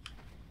 right?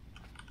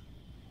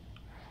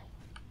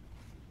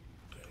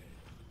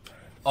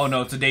 Oh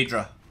no, it's a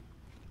Daedra.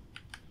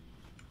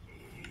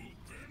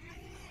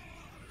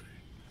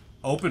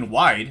 Open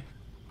wide?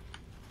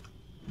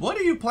 What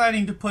are you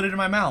planning to put in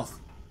my mouth?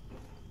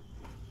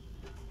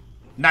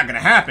 Not gonna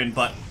happen,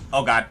 but...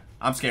 Oh god,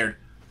 I'm scared.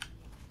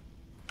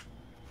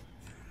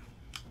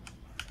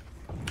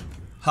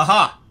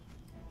 Haha.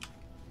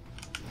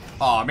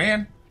 Aw,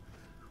 man.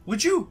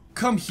 Would you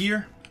come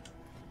here?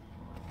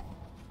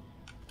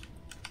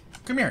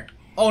 Come here.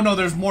 Oh no,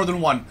 there's more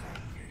than one.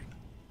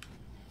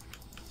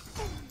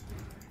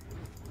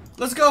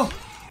 Let's go.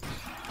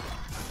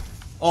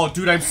 Oh,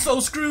 dude, I'm so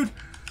screwed.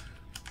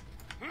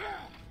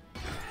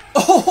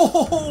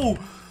 Oh,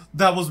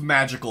 that was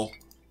magical.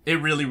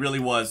 It really, really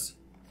was.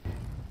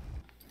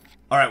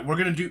 Alright, we're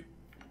gonna do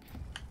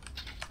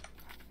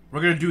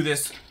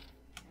this.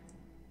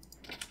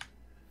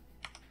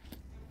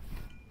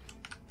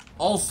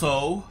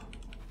 Also,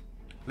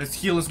 let's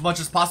heal as much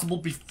as possible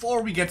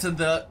before we get to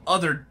the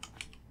other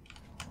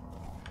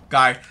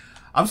guy.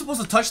 I'm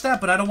supposed to touch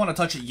that, but I don't want to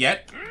touch it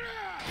yet.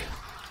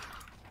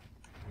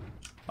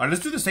 Alright,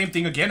 let's do the same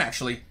thing again,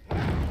 actually.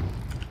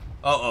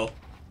 Uh-oh.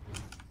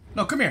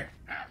 No, come here.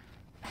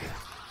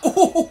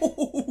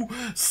 Oh,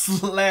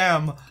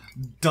 slam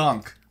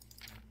dunk.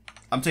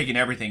 I'm taking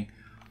everything.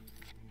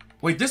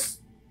 Wait, this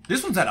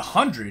one's at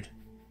 100.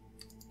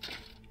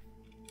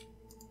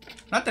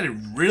 Not that it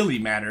really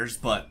matters,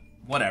 but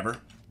whatever.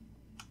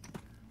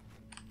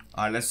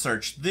 Alright, let's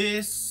search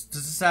this.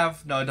 Does this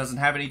have... No, it doesn't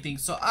have anything,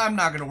 so I'm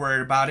not gonna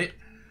worry about it.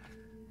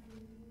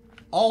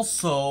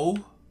 Also,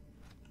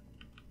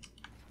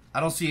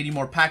 I don't see any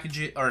more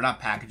packages, or not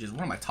packages.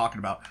 What am I talking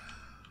about?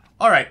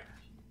 Alright,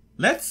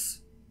 let's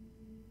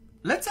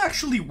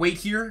actually wait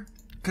here.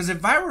 Because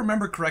if I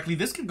remember correctly,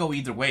 this can go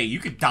either way. You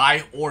could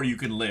die or you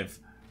can live.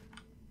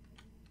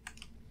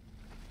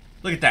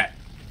 Look at that.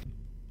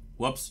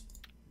 Whoops.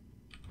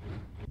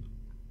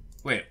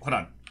 Wait, hold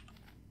on.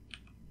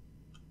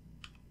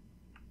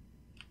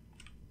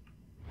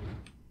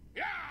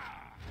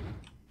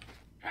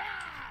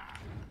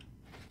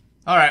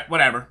 Alright,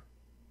 whatever.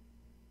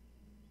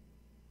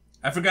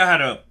 I forgot how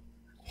to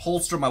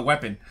holster my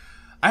weapon.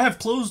 I have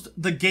closed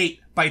the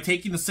gate by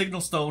taking the signal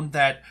stone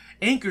that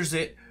anchors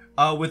it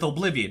with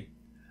Oblivion.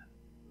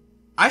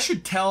 I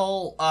should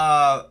tell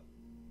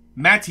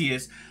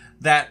Matthias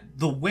that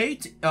the way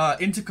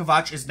into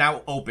KVATCH is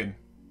now open.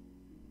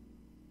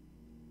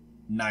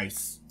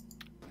 Nice.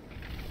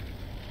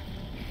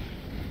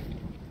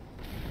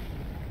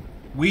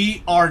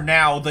 We are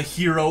now the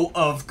hero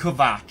of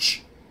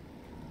KVATCH.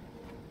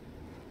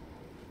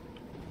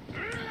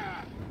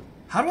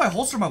 How do I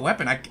holster my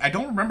weapon? I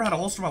don't remember how to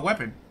holster my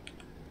weapon.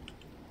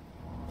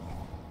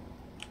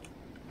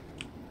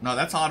 No,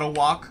 that's auto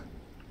walk.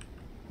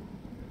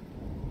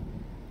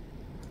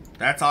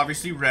 That's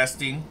obviously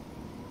resting.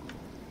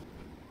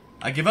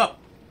 I give up.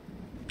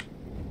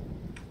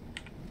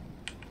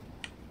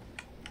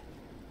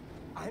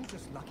 I'm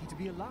just lucky to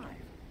be alive.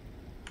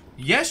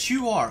 Yes,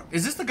 you are.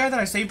 Is this the guy that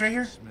I saved right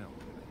here? Smell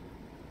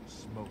it.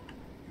 Smoke.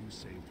 You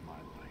saved my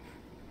life.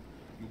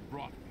 You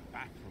brought me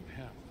back from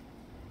hell.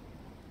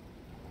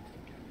 I won't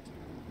forget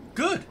it.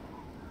 Good.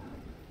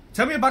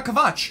 Tell me about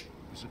KVATCH. It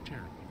was a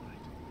terrible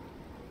night.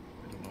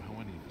 I don't know how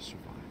any of us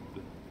survived.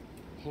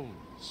 The whole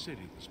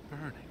city was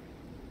burning.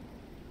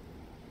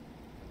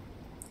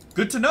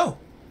 Good to know.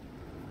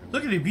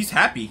 Look at him. He's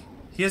happy.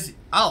 He has...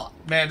 Oh,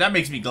 man, that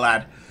makes me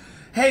glad.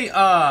 Hey,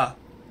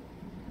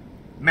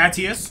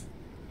 Matthias.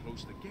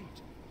 Close the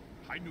gate.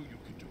 I knew you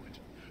could do it.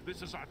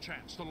 This is our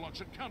chance to launch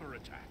a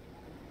counterattack.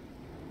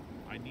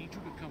 I need you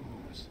to come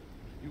with us.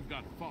 You've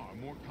got far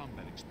more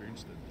combat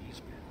experience than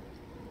these men.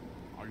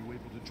 Are you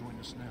able to join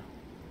us now?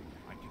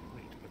 I can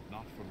wait, but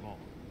Not for long.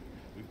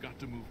 We've got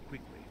to move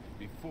quickly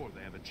before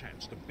they have a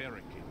chance to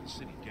barricade the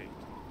city gate.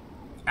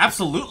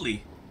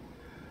 Absolutely.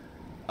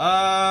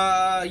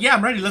 Yeah,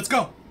 I'm ready. Let's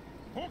go.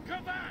 For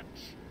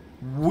KVATCH!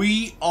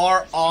 We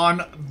are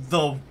on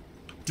the...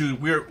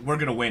 Dude, we're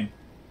gonna win.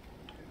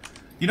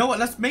 You know what?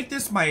 Let's make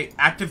this my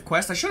active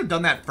quest. I should have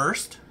done that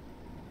first.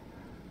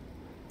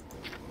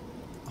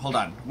 Hold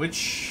on.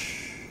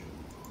 Which...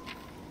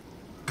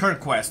 Current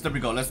quest. There we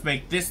go. Let's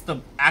make this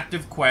the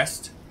active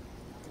quest.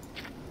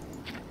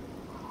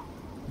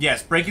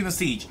 Yes, breaking the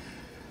siege.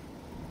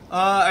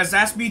 Has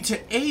asked me to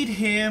aid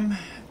him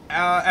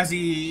as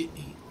he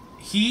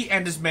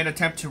and his men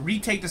attempt to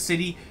retake the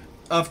city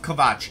of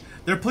KVATCH.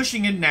 They're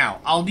pushing in now.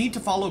 I'll need to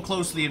follow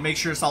closely and make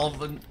sure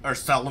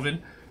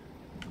Sullivan,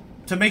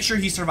 to make sure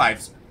he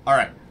survives.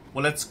 Alright,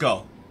 well, let's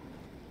go.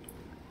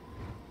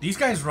 These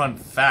guys run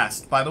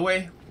fast, by the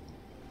way.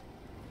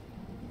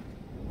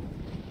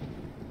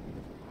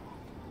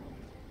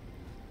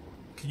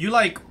 Can you,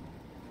 like,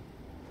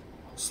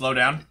 slow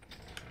down,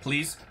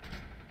 please?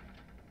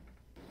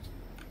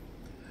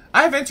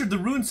 I have entered the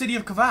ruined city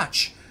of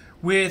KVATCH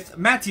with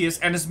Matthias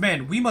and his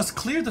men. We must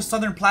clear the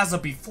southern plaza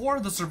before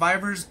the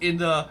survivors in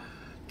the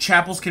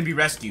chapels can be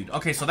rescued.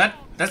 Okay, so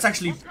that's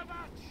actually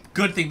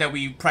good thing that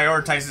we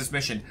prioritize this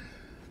mission.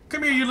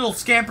 Come here, you little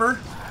scamper.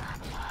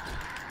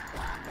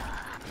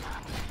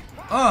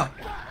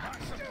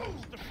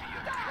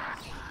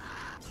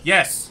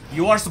 Yes,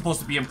 you are supposed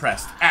to be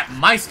impressed. At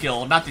my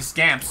skill, not the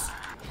scamps.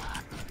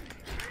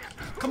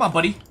 Come on,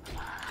 buddy.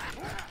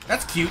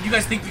 That's cute. You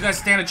guys think you guys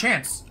stand a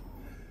chance.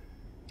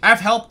 I've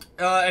helped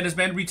and his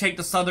men retake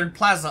the southern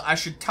plaza. I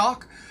should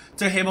talk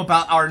to him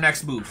about our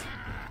next move.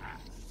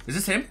 Is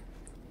this him?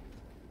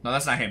 No,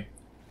 that's not him.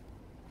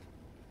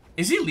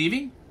 Is he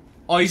leaving?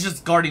 Oh, he's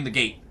just guarding the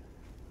gate.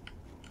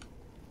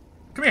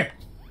 Come here.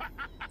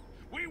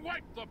 We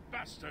wiped the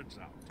bastards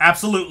out.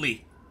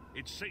 Absolutely.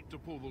 It's safe to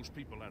pull those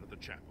people out of the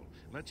chapel.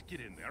 Let's get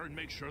in there and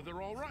make sure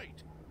they're all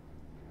right.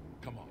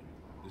 Come on.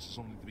 This is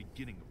only the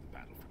beginning of the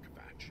battle for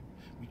KVATCH.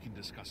 We can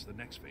discuss the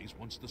next phase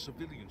once the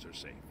civilians are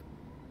safe.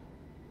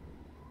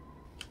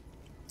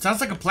 Sounds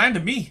like a plan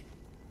to me.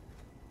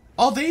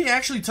 Oh, they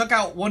actually took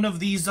out one of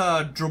these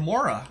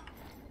Dremora.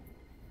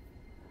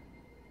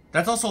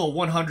 That's also a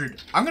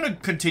 100. I'm gonna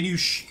continue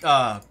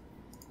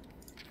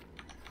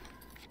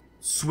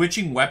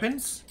switching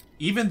weapons,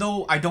 even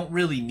though I don't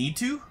really need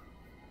to.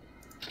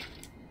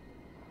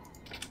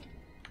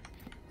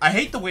 I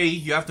hate the way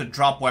you have to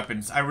drop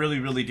weapons. I really,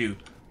 really do.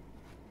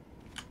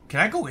 Can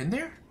I go in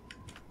there?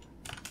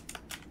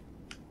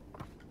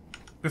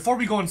 Before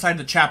we go inside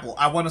the chapel,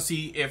 I want to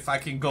see if I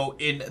can go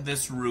in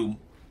this room.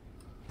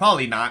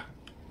 Probably not.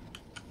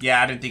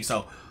 Yeah, I didn't think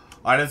so.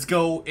 Alright, let's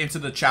go into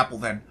the chapel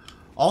then.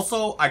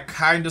 Also, I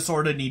kind of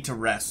sort of need to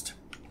rest.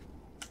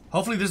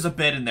 Hopefully there's a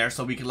bed in there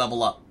so we can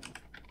level up.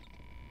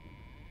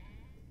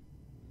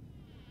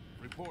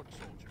 Report,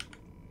 soldier.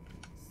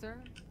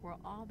 Sir, we're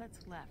all that's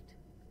left.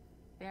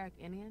 Barrack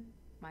Indian,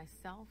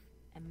 myself,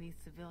 and these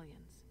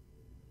civilians.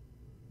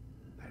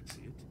 That's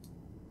it?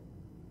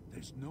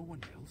 There's no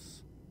one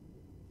else?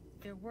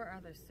 There were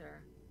others,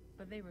 sir,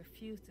 but they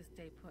refused to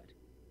stay put.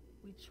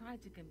 We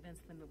tried to convince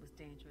them it was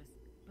dangerous,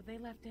 but they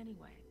left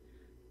anyway.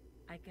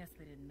 I guess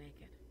they didn't make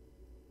it.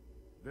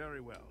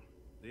 Very well.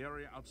 The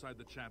area outside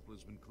the chapel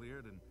has been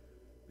cleared, and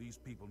these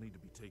people need to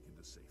be taken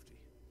to safety.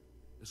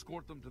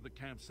 Escort them to the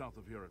camp south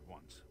of here at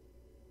once.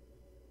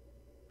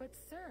 But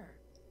sir,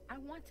 I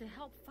want to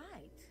help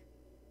fight.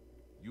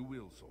 You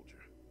will, soldier.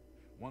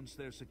 Once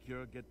they're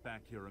secure, get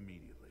back here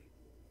immediately.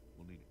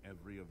 We'll need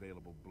every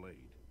available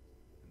blade,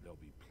 and there'll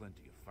be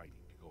plenty of fighting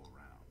to go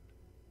around.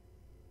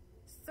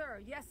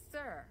 Sir, yes,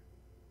 sir.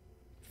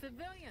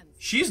 Civilians.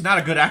 She's not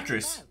a good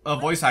actress, a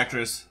voice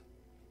actress,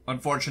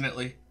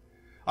 unfortunately.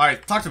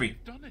 Alright, talk to me.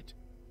 You've done it.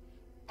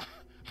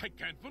 I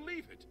can't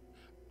believe it.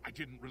 I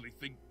didn't really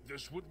think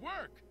this would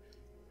work.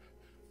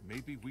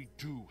 Maybe we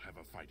do have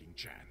a fighting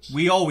chance.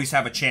 We always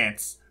have a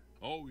chance.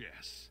 Oh,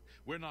 yes.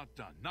 We're not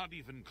done. Not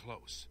even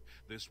close.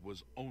 This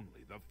was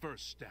only the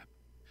first step.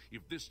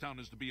 If this town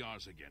is to be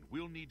ours again,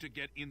 we'll need to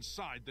get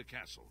inside the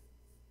castle.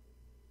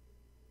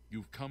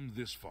 You've come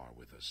this far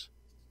with us.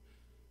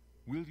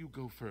 Will you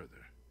go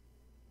further?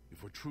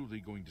 If we're truly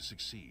going to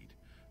succeed,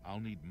 I'll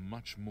need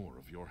much more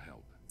of your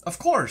help. Of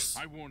course.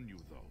 I warn you,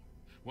 though.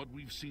 What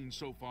we've seen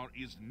so far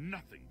is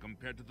nothing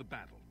compared to the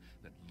battle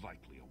that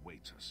likely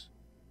awaits us.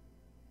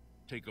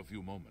 Take a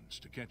few moments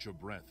to catch your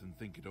breath and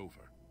think it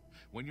over.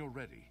 When you're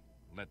ready,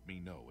 let me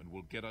know and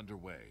we'll get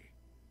underway.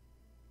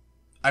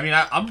 I mean,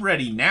 I'm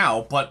ready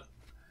now, but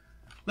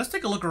let's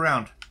take a look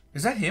around.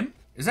 Is that him?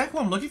 Is that who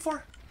I'm looking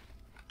for?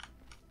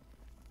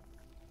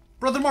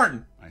 Brother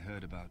Martin. I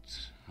heard about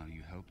how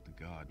you helped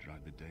the guard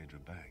drive the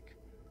Daedra back.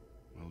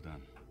 Well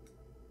done.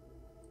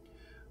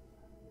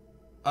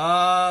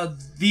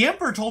 The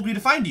Emperor told me to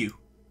find you.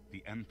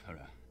 The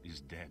Emperor is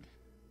dead.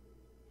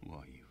 Who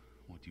are you?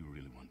 What do you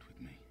really want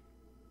with me?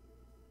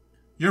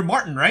 You're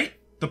Martin, right?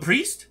 The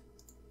priest?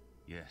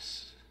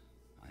 Yes,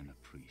 I'm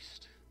a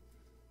priest.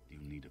 Do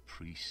you need a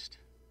priest?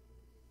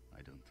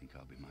 I don't think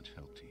I'll be much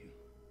help to you.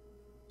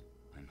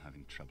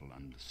 having trouble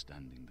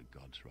understanding the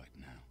gods right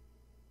now.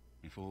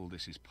 If all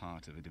this is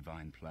part of a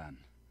divine plan,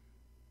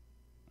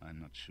 I'm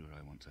not sure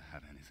I want to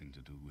have anything to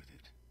do with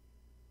it.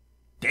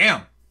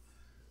 Damn.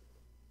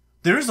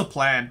 There is a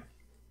plan.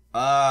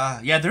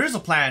 Yeah, there is a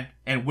plan,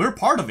 and we're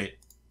part of it.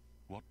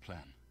 What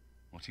plan?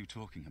 What are you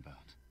talking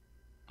about?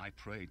 I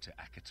prayed to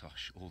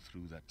KVATCH all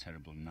through that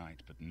terrible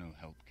night, but no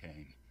help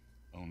came.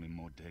 Only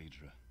more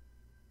Daedra.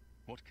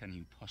 What can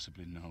you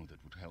possibly know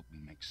that would help me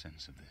make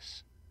sense of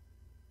this?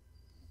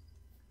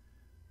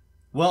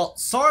 Well,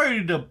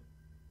 sorry to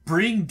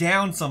bring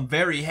down some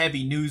very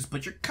heavy news,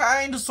 but you're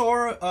kind of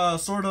sort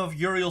of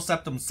Uriel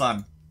Septim's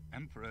son.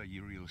 Emperor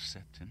Uriel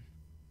Septim?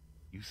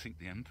 You think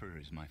the Emperor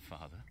is my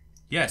father?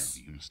 Yes.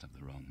 You must have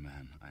the wrong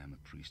man. I am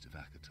a priest of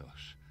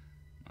KVATCH.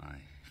 My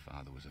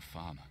father was a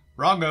farmer.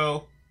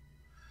 Wrongo.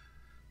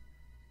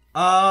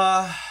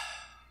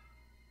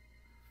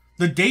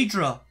 The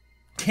Daedra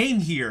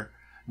came here,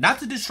 not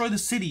to destroy the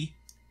city,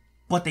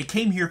 but they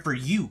came here for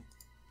you.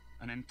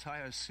 An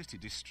entire city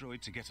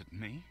destroyed to get at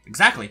me?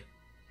 Exactly.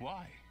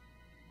 Why?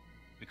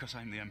 Because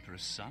I'm the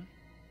Emperor's son?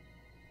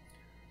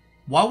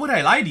 Why would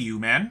I lie to you,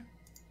 man?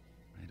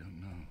 I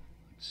don't know.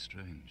 It's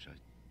strange. I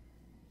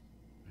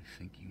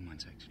think you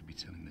might actually be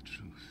telling the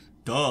truth.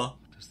 Duh.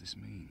 What does this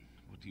mean?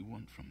 What do you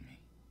want from me?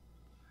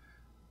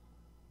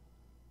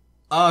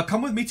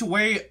 Come with me to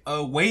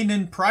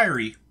Wayne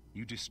Priory.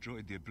 You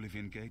destroyed the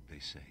Oblivion Gate, they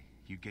say.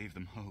 You gave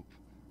them hope.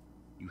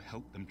 You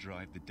helped them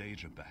drive the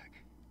Daedra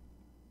back.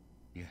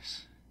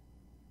 Yes,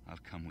 I'll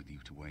come with you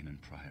to Wayne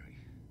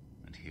Priory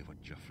and hear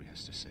what Joffrey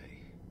has to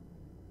say.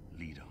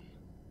 Lead on.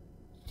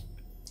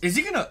 Is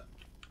he gonna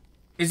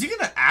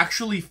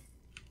actually...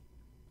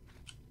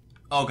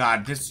 Oh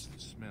god, this...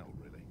 Smell,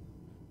 really.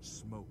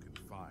 Smoke and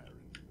fire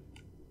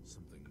and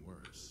something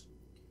worse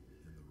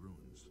in the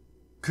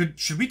ruins.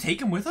 Should we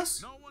take him with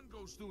us? No one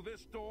goes through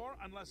this door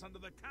unless under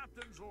the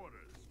captain's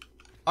orders.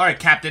 Alright,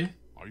 Captain.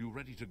 Are you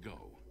ready to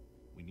go?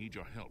 We need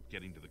your help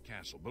getting to the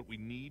castle, but we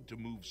need to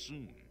move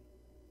soon.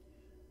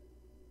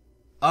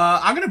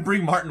 I'm gonna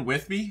bring Martin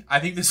with me. I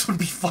think this would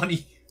be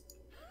funny.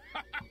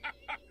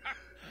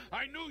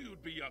 I knew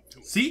you'd be up to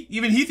it. See?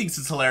 Even he thinks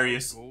it's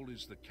hilarious. The goal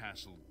is the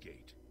castle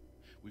gate.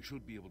 We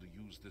should be able to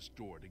use this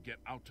door to get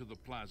out to the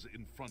plaza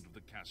in front of the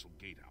castle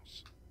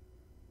gatehouse.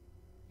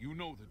 You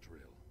know the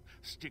drill.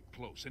 Stick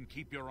close and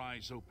keep your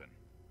eyes open.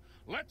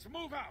 Let's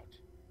move out!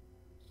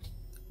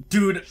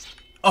 Dude.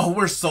 Oh,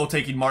 we're so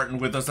taking Martin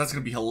with us. That's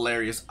gonna be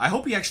hilarious. I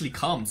hope he actually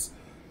comes.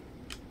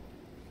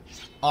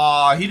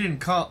 Aw, he didn't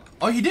come.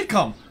 Oh, he did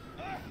come.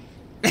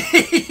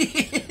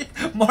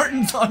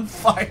 Martin's on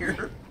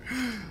fire.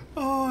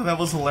 Oh, that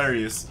was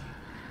hilarious.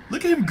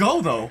 Look at him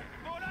go, though.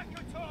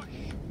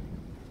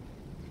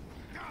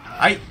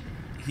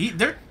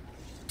 They're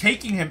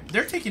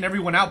taking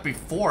everyone out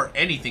before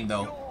anything,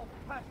 though.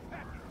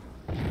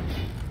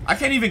 I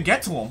can't even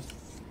get to him.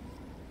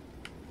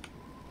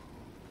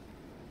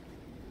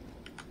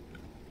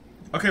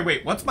 Okay,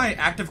 wait, what's my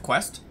active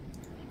quest?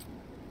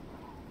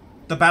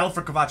 The battle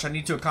for KVATCH, I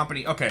need to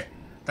accompany... Okay,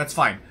 that's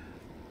fine.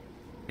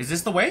 Is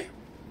this the way?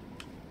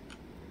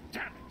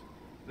 Damn it!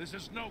 This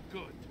is no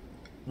good.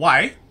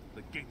 Why?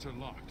 The gates are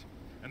locked,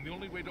 and the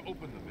only way to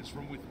open them is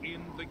from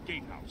within the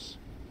gatehouse.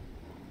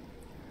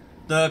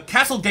 The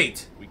castle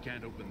gate. We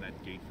can't open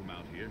that gate from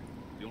out here.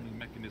 The only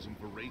mechanism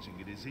for raising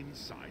it is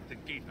inside the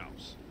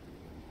gatehouse.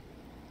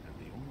 And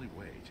the only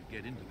way to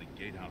get into the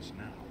gatehouse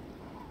now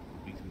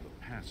will be through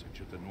the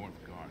passage at the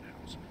north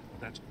guardhouse, but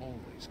that's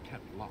always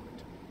kept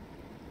locked.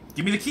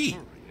 Give me the key.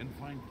 Hurry and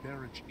find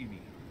KVATCH. He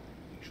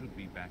should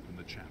be back in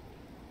the chapel.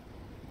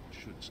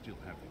 Should still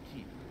have the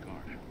key to the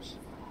guardhouse.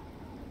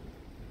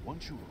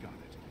 Once you've got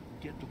it,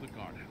 get to the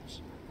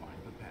guardhouse, find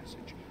the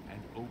passage,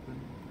 and open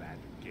that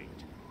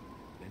gate.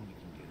 Then we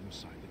can get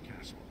inside the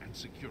castle and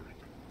secure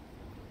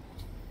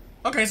it.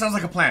 Okay, sounds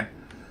like a plan.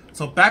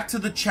 So back to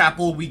the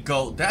chapel we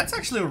go. That's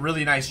actually a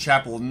really nice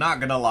chapel,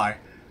 not gonna lie.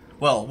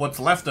 Well, what's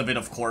left of it,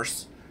 of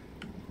course.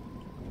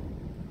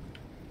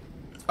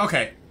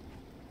 Okay.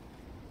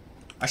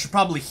 I should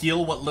probably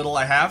heal what little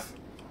I have.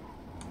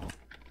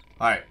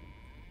 Alright.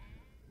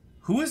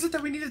 Who is it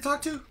that we need to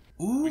talk to?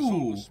 Ooh. We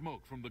saw the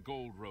smoke from the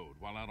Gold Road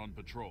while out on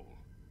patrol.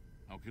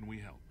 How can we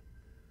help?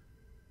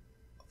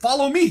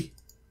 Follow me!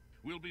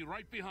 We'll be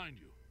right behind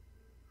you.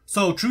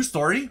 So, true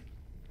story.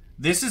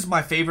 This is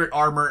my favorite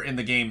armor in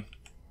the game.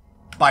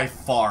 By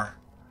far.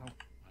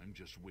 I'm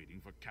just waiting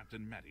for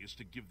Captain Mattias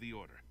to give the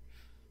order.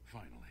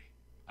 Finally,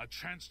 a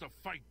chance to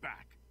fight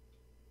back.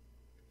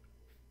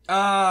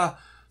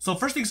 So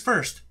first things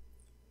first.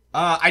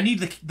 I need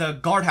the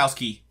guardhouse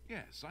key.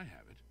 Yes, I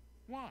have it.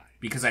 Why?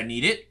 Because I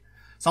need it.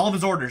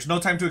 Sullivan's orders. No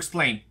time to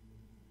explain.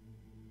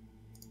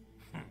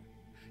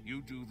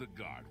 You do the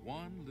guard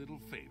one little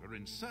favor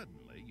and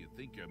suddenly you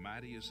think you're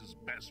Mattias's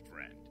best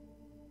friend.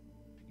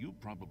 You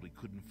probably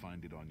couldn't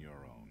find it on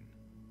your own.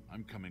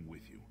 I'm coming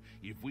with you.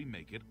 If we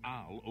make it,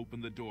 I'll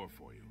open the door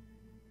for you.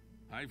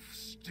 I've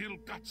still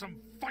got some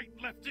fight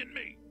left in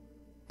me.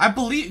 I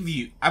believe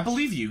you. I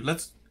believe you.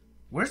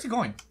 Where's he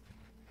going?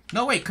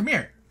 No, wait, come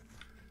here.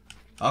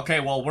 Okay,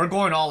 well, we're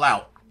going all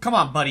out. Come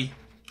on, buddy.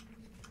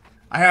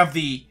 I have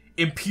the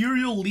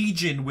Imperial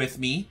Legion with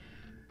me.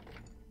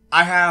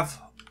 I have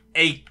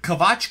a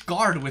KVATCH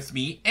guard with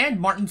me and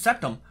Martin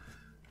Septum.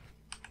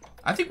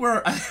 I think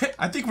we're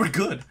I think we're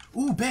good.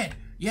 Ooh, bed.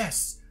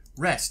 Yes.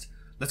 Rest.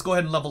 Let's go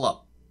ahead and level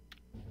up.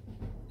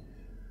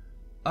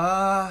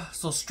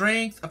 So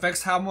strength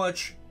affects how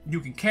much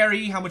you can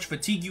carry, how much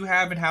fatigue you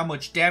have, and how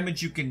much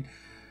damage you can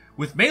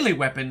with melee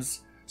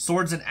weapons,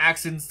 swords and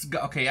axes.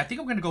 Okay, I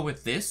think I'm gonna go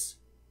with this.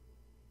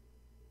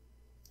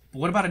 But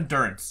what about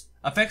endurance?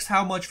 Affects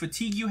how much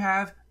fatigue you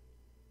have,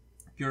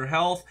 your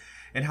health,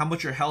 and how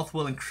much your health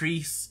will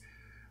increase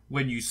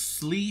when you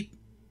sleep,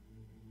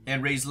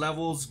 and raise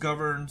levels.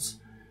 Governs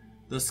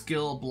the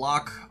skill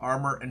block,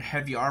 armor, and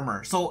heavy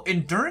armor. So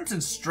endurance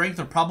and strength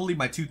are probably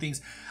my two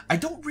things I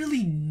don't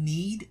really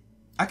need.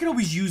 I can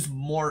always use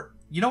more.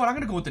 You know what? I'm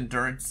gonna go with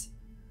endurance.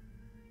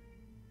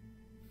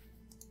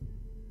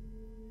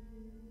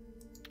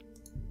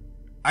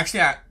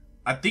 Actually,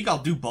 I think I'll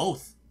do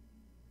both.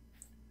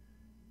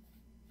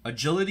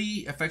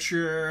 Agility affects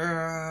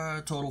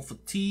your total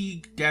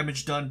fatigue.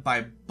 Damage done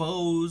by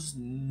bows.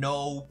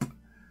 Nope.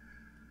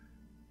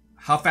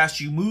 How fast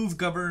you move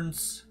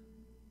governs.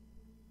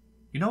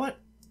 You know what?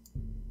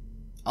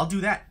 I'll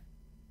do that.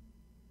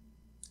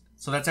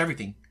 So that's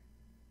everything.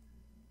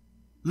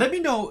 Let me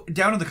know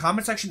down in the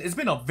comment section. It's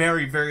been a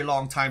very, very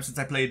long time since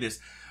I played this.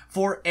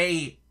 For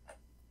a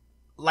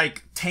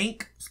like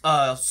tank,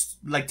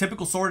 like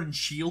typical sword and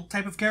shield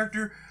type of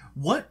character,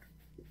 what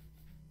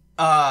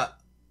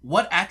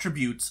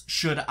attributes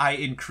should I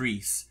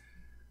increase?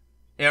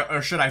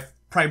 Or should I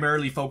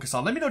primarily focus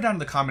on? Let me know down in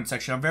the comment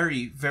section. I'm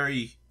very,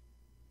 very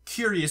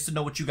curious to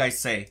know what you guys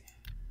say.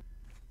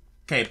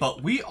 Okay,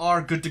 but we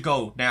are good to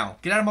go now.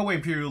 Get out of my way,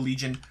 Imperial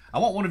Legion. I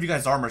want one of you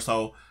guys' armor,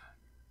 so...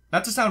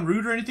 Not to sound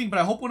rude or anything, but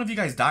I hope one of you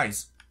guys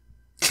dies.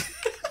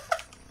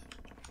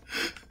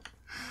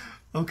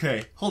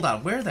 Okay, hold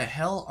on. Where the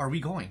hell are we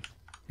going?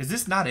 Is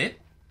this not it?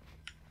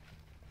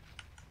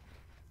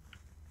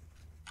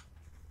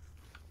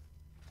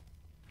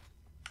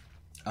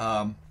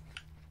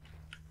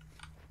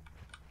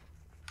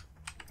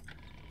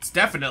 It's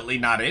definitely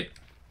not it.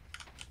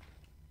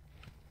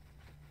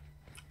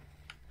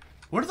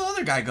 Where did the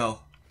other guy go?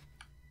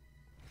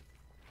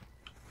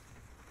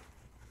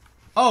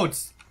 Oh,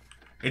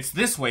 it's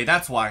this way,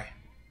 that's why.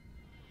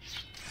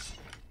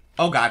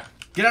 Oh god.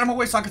 Get out of my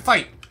way so I can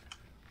fight.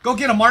 Go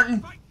get him,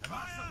 Martin.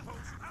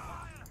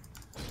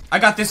 I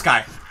got this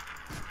guy.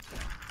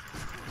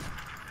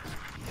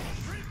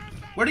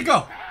 Where'd he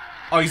go?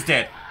 Oh, he's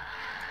dead.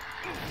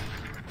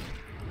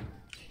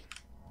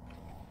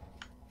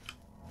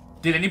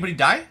 Did anybody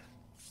die?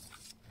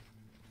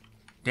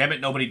 Damn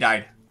it, nobody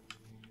died.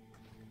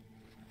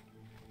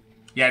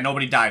 Yeah,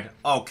 nobody died.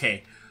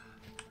 Okay.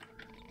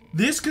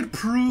 This could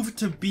prove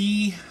to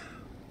be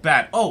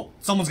bad. Oh,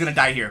 someone's gonna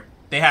die here.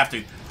 They have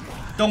to.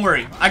 Don't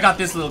worry. I got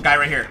this little guy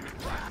right here.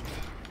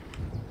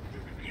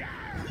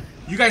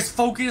 You guys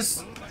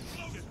focus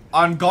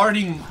on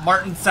guarding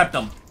Martin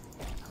Septum.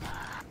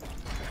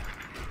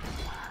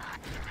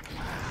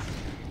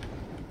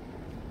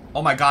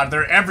 Oh my god,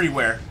 they're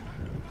everywhere.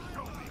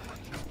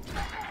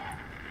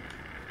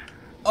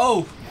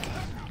 Oh.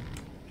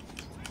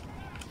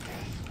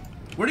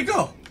 Where'd he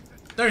go?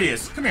 There he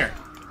is. Come here.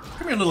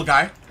 Come here, little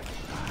guy.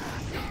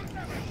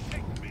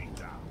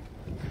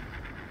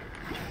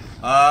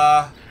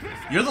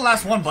 You're the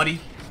last one, buddy.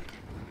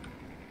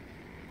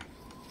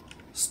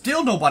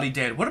 Still nobody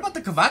dead. What about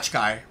the KVATCH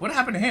guy? What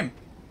happened to him?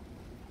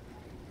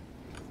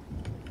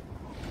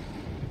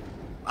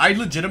 I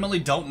legitimately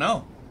don't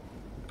know.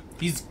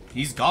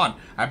 He's gone.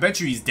 I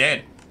bet you he's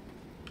dead.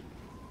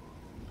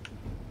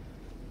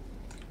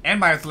 And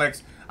my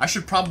athletics. I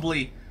should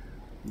probably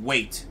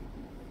wait.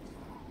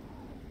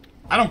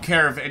 I don't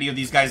care if any of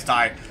these guys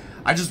die.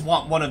 I just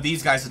want one of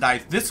these guys to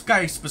die. This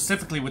guy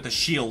specifically with a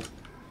shield.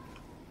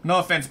 No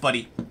offense,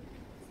 buddy.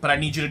 But I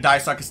need you to die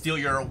so I can steal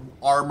your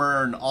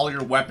armor and all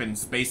your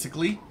weapons,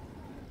 basically.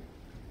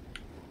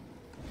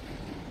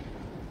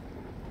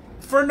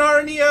 For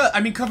Narnia!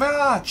 I mean,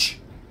 KVATCH!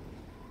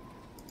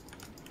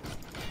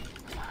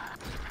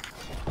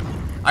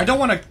 I don't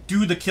want to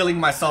do the killing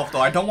myself, though.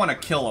 I don't want to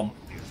kill them.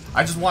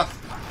 I just want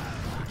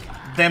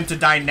them to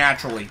die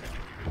naturally.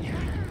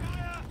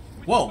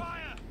 Whoa.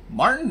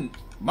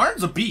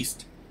 Martin's a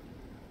beast.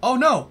 Oh,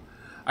 no.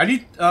 I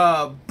need,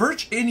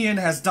 Birch Indian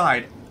has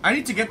died. I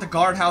need to get the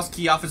guardhouse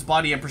key off his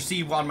body and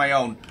proceed on my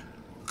own.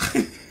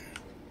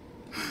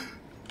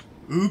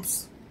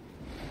 Oops.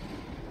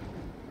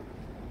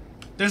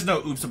 There's no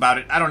oops about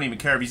it. I don't even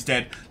care if he's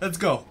dead. Let's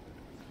go.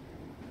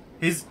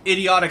 His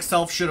idiotic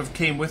self should have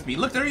came with me.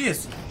 Look, there he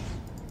is.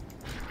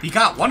 He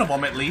got one of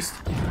them at least.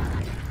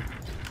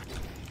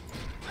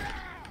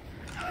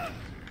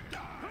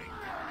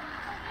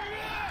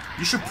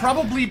 You should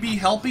probably be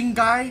helping,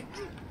 guy.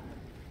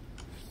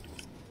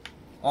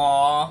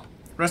 Aww.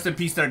 Rest in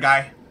peace there,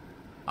 guy.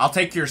 I'll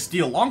take your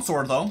steel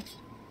longsword, though.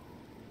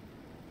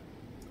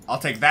 I'll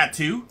take that,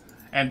 too.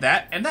 And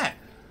that, and that.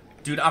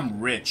 Dude,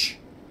 I'm rich.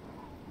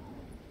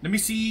 Let me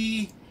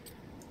see.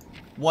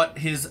 what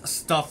his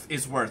stuff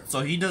is worth.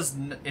 So he does,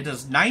 it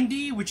does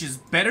 90, which is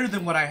better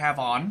than what I have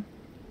on.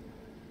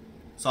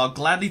 So I'll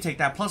gladly take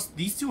that. Plus,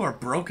 these two are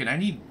broken. I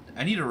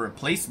need a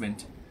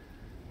replacement.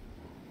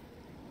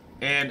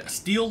 And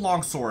steel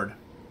longsword.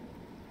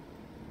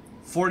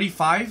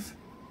 45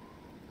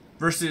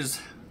 versus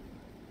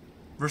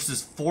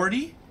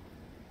 40.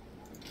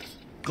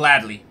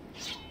 Gladly.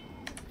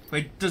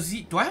 Wait,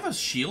 do I have a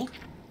shield?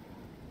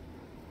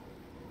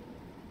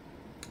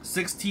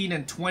 16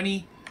 and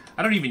 20.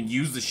 I don't even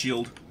use the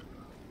shield.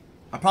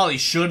 I probably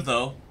should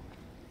though.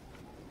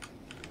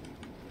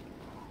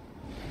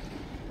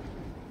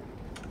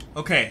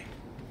 Okay.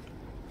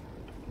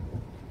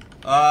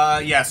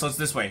 Yeah, so it's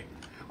this way.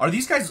 Are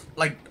these guys,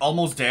 like,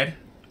 almost dead?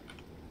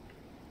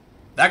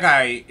 That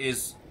guy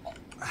is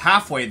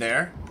halfway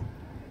there.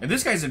 And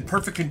this guy's in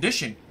perfect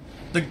condition.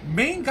 The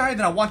main guy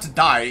that I want to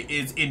die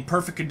is in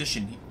perfect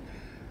condition.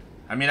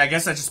 I mean, I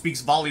guess that just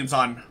speaks volumes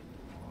on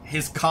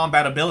his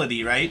combat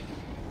ability, right?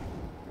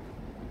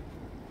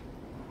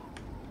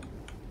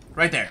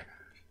 Right there.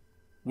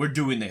 We're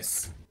doing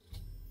this.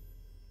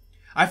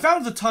 I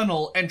found the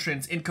tunnel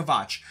entrance in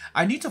KVATCH.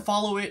 I need to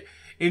follow it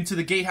into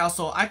the gatehouse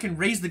so I can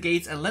raise the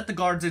gates and let the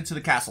guards into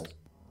the castle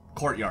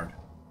courtyard.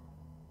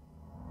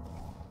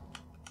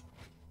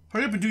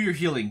 Hurry up and do your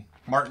healing,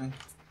 Martin.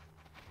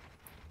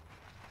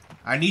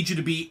 I need you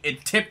to be in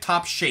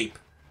tip-top shape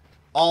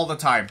all the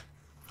time.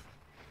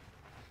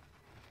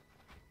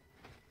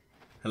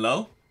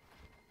 Hello?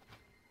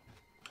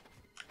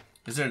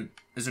 Is there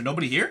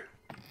nobody here?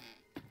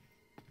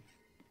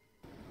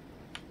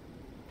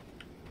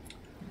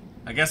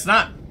 I guess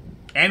not.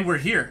 And we're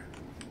here.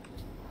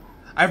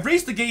 I've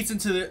raised the gates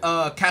into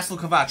the Castle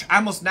KVATCH.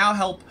 I must now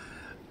help...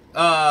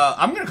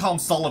 I'm gonna call him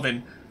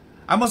Sullivan.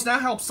 I must now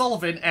help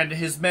Sullivan and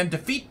his men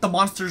defeat the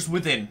monsters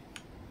within.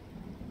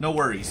 No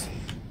worries.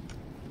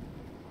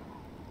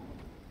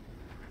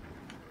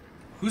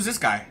 Who's this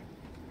guy?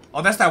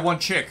 Oh, that's that one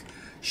chick.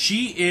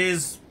 She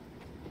is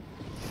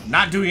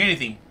not doing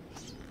anything.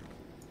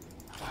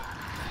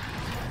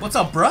 What's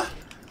up, bruh?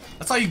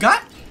 That's all you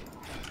got?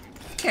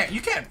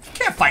 You can't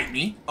fight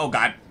me. Oh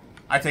god.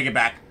 I take it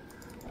back.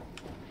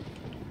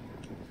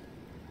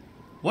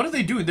 What are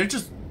they doing? They're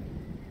just...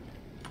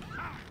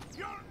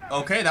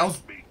 Okay, that was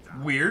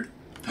weird.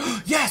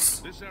 Yes!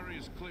 This area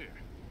is clear.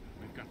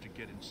 We've got to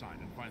get inside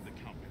and find the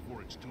Count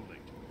before it's too late.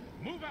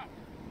 Move out!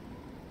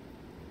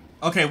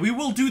 Okay, we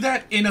will do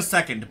that in a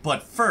second,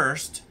 but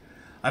first,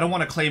 I don't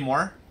want a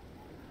claymore.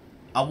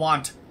 I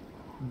want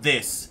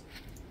this.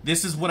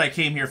 This is what I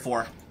came here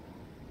for.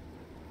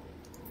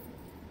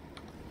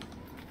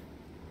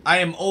 I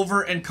am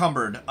over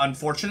encumbered,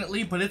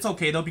 unfortunately, but it's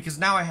okay though, because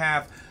now I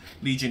have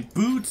Legion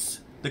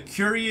boots, the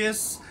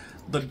Curious,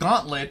 the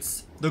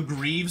gauntlets, the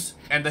greaves,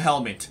 and the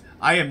helmet.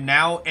 I am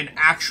now an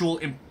actual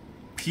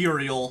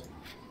Imperial.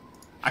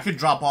 I could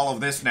drop all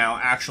of this now,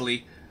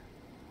 actually.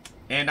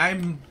 And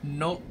I'm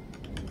no...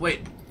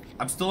 Wait,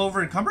 I'm still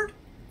over encumbered?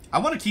 I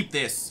want to keep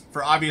this,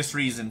 for obvious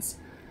reasons.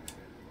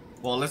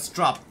 Well, let's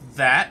drop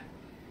that.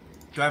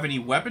 Do I have any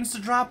weapons to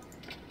drop?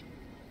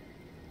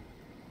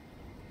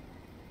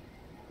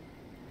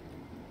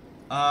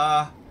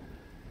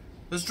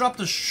 Let's drop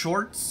the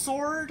short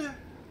sword.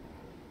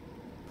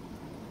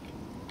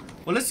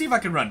 Well, let's see if I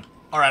can run.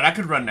 Alright, I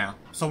could run now.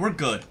 So we're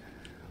good.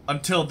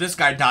 Until this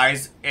guy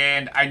dies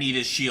and I need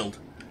his shield.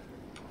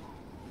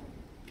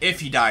 If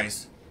he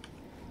dies.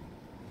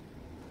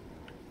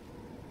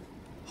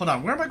 Hold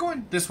on, where am I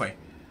going? This way.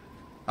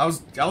 I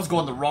was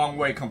going the wrong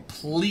way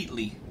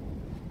completely.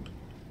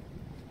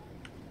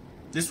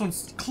 This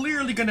one's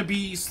clearly gonna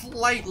be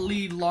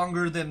slightly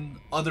longer than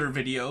other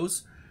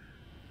videos.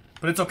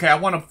 But it's okay, I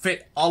want to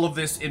fit all of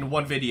this in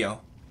one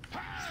video.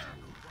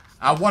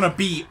 I want to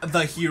be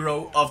the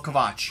hero of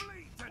KVATCH.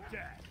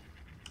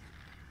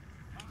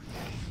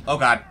 Oh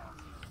god.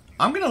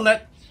 I'm gonna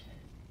let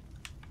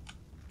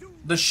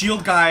the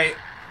shield guy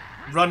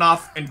run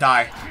off and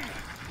die.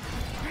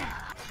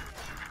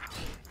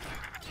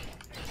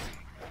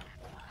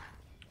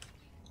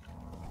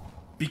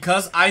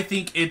 Because I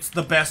think it's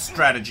the best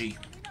strategy.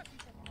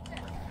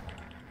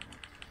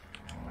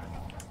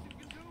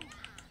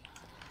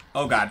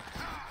 Oh god.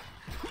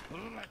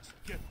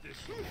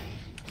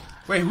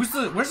 Wait,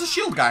 where's the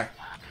shield guy?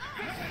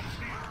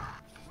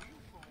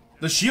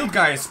 The shield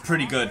guy is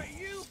pretty good.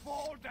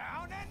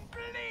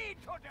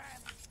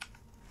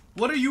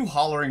 What are you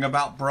hollering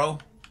about, bro?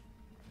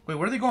 Wait,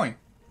 where are they going?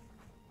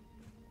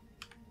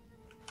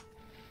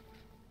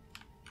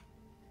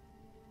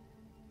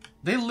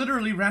 They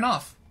literally ran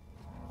off.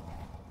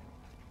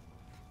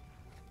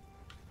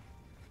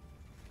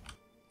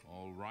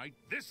 All right,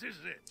 this is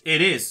it.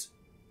 It is.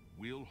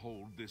 We'll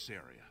hold this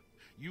area.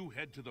 You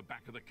head to the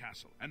back of the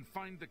castle and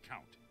find the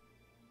Count.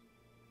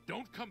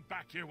 Don't come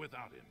back here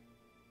without him.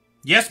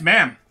 Yes,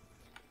 ma'am.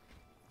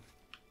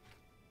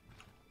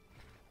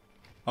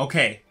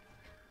 Okay.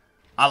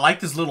 I like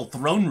this little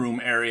throne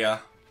room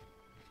area.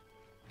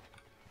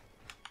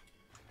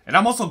 And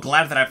I'm also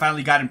glad that I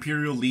finally got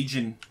Imperial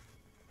Legion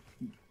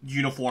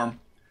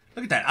uniform.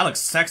 Look at that. I look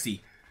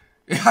sexy.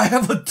 I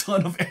have a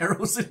ton of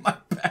arrows in my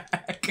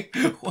back.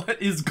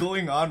 What is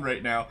going on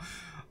right now?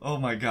 Oh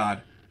my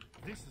god.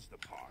 This is the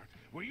part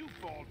where you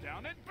fall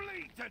down and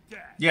bleed to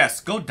death.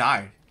 Yes, go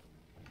die.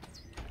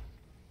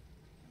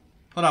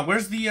 Hold on,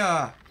 where's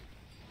the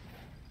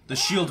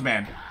shield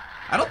man?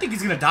 I don't think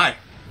he's gonna die.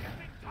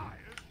 Getting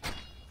tired?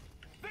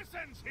 This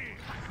ends here.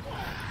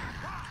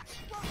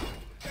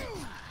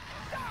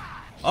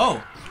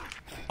 Oh.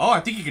 Oh, I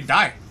think he could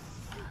die.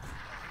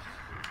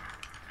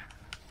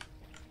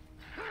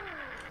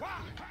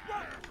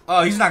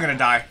 Oh, he's not gonna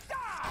die.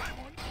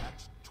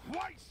 That's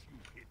twice you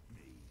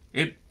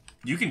hit me.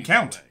 You can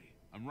count.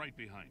 I'm right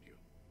behind you.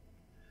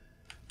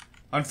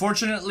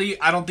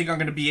 Unfortunately, I don't think I'm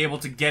gonna be able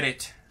to get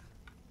it.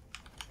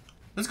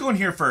 Let's go in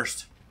here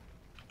first.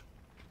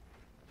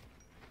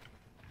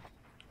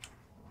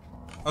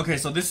 Okay,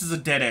 so this is a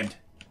dead end.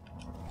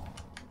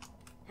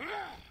 I'm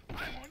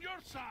on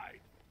your side.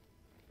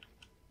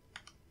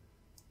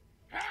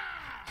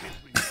 Hit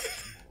me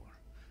once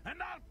more,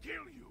 and I'll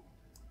kill you.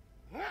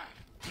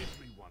 Hit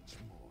me once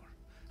more,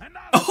 and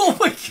I'll Oh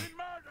my be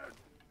murdered.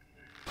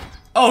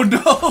 Oh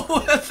no!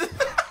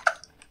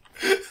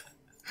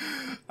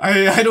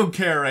 I don't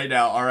care right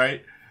now,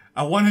 alright?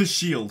 I want his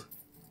shield.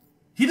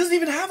 He doesn't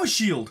even have a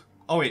shield!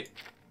 Oh wait,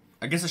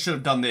 I guess I should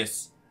have done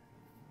this.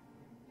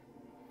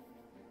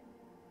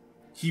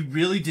 He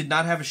really did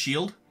not have a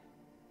shield?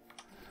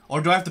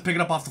 Or do I have to pick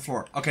it up off the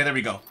floor? Okay, there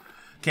we go.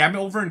 Okay, I'm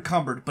over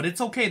encumbered, but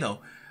it's okay though.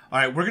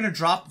 Alright, we're gonna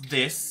drop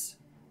this.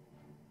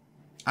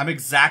 I'm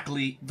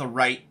exactly the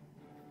right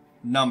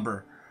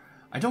number.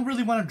 I don't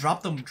really want to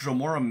drop the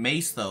Dromora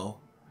mace though.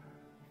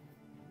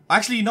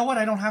 Actually, you know what?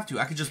 I don't have to.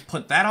 I could just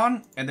put that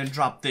on and then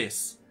drop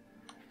this.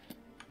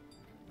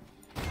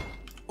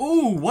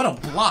 Ooh, what a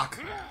block.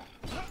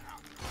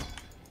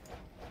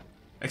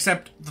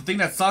 Except the thing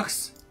that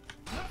sucks.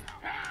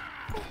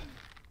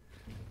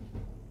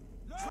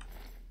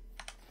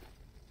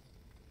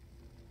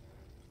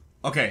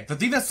 Okay, the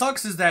thing that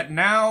sucks is that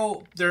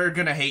now they're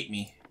gonna hate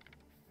me.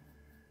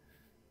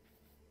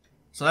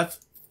 So that's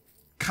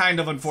kind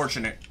of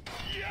unfortunate.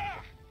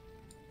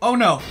 Oh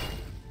no.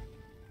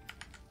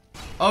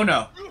 Oh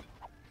no.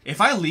 If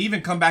I leave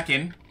and come back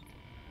in,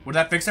 would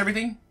that fix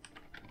everything?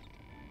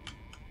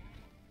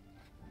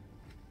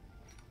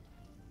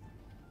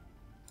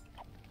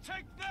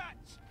 Take that.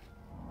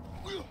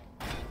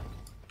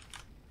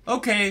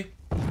 Okay.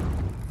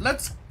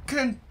 Let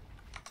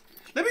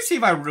me see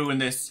if I ruin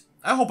this.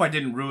 I hope I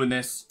didn't ruin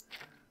this.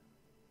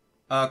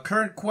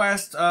 Current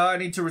quest, I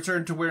need to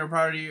return to Winter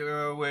Party,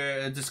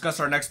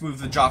 discuss our next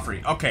move with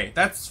Joffrey. Okay,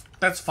 that's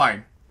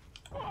fine.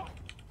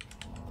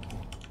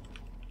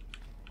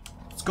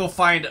 Let's go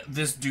find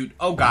this dude.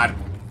 Oh god.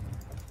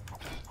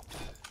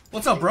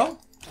 What's up, bro?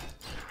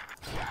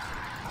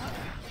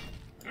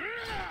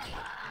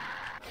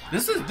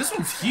 This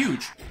one's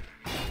huge.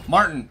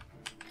 Martin,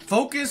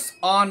 focus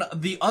on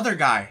the other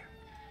guy.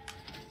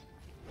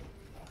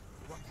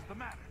 What's the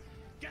matter?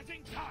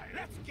 Getting tired.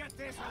 Let's get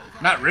this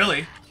over. Not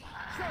really.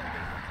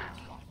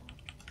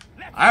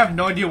 I have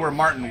no idea where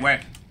Martin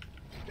went.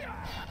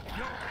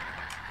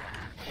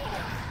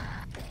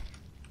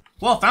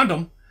 Well, found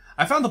him.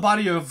 I found the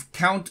body of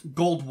Count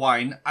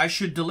Goldwine. I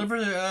should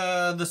deliver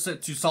this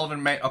to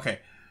Sullivan May. Okay.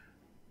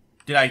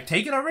 Did I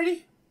take it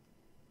already?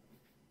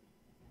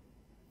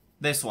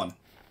 This one.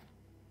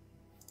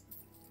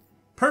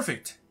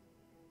 Perfect.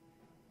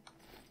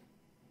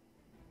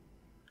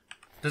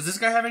 Does this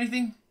guy have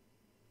anything?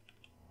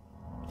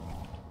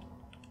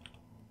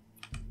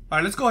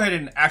 Alright, let's go ahead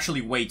and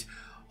actually wait.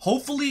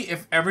 Hopefully,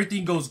 if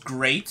everything goes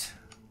great...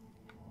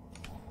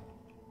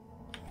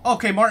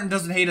 Okay, Martin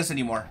doesn't hate us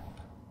anymore.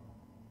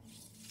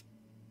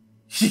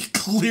 He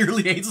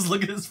clearly hates us.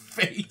 Look at his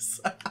face.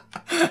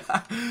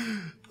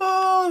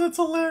 Oh, that's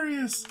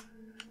hilarious.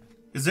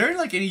 Is there,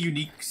 like, any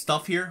unique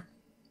stuff here?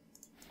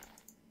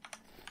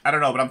 I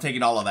don't know, but I'm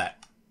taking all of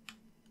that.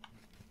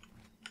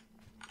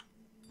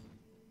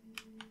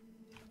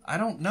 I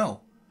don't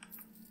know.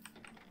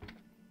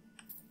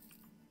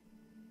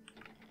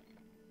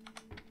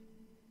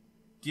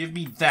 Give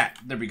me that.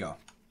 There we go.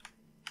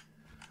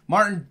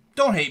 Martin,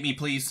 don't hate me,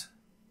 please.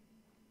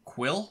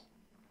 Quill?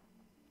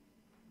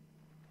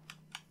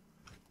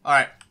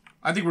 Alright.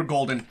 I think we're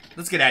golden.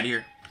 Let's get out of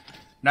here.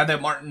 Now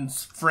that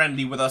Martin's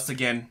friendly with us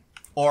again.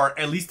 Or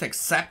at least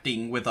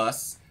accepting with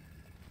us.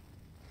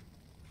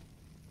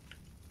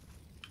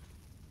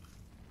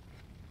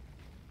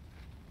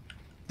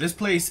 This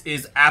place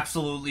is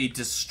absolutely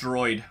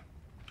destroyed.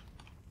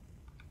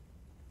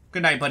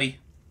 Good night, buddy.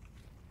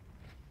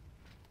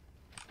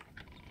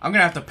 I'm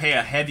gonna have to pay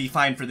a heavy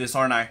fine for this,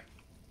 aren't I?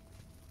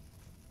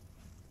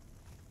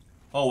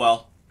 Oh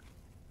well.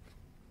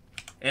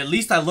 At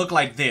least I look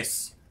like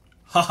this.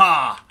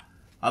 Haha!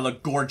 I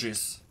look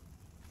gorgeous.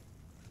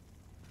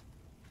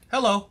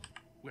 Hello.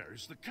 Where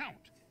is the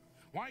Count?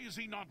 Why is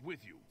he not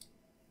with you?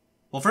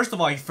 Well, first of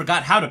all, he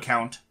forgot how to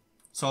count.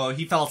 So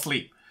he fell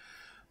asleep.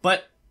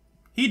 But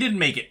he didn't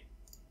make it.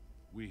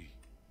 We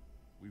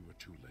were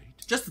too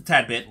late. Just a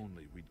tad bit. If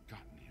only we'd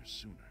gotten here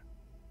sooner.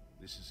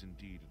 This is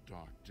indeed a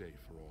dark day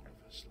for all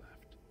of us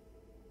left.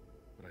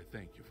 but I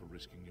thank you for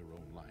risking your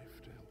own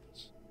life to help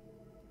us.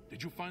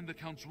 Did you find the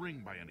Count's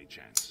ring by any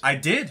chance? I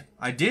did.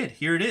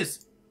 Here it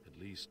is. At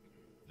least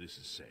this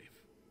is safe.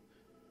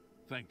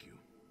 Thank you.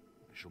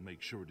 I shall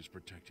make sure it is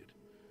protected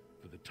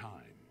for the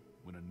time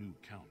when a new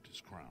Count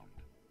is crowned.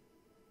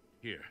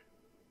 Here,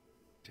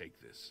 take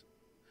this.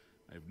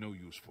 I have no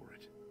use for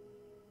it.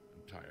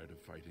 I'm tired of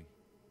fighting.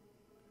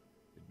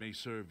 It may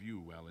serve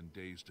you well in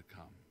days to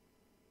come.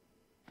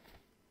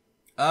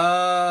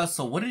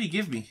 So what did he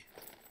give me?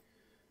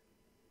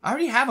 I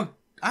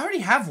already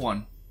have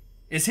one.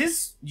 Is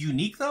his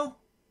unique though?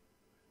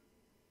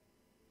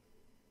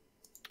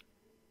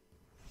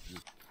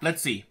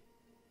 Let's see.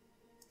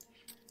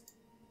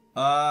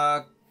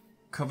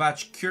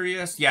 KVATCH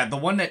Curious. Yeah, the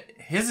one that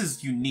his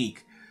is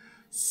unique.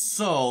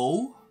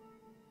 So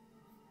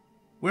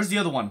where's the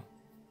other one?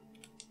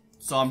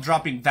 So I'm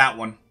dropping that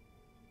one.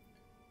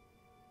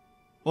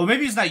 Well,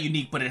 maybe it's not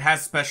unique, but it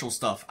has special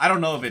stuff. I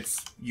don't know if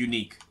it's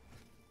unique.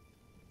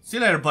 See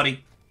you later,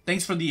 buddy.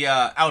 Thanks for the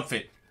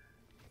outfit.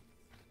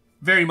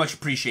 Very much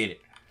appreciate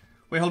it.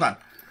 Wait, hold on.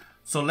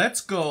 So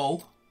let's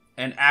go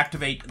and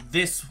activate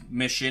this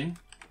mission.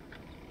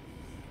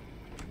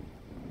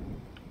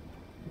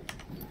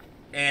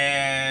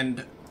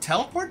 And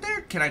teleport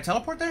there? Can I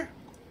teleport there?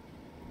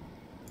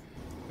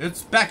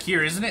 It's back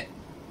here, isn't it?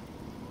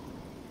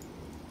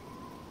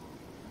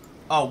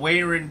 Oh,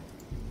 Wayron.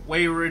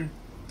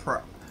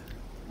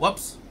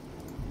 Whoops.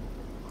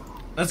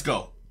 Let's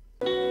go.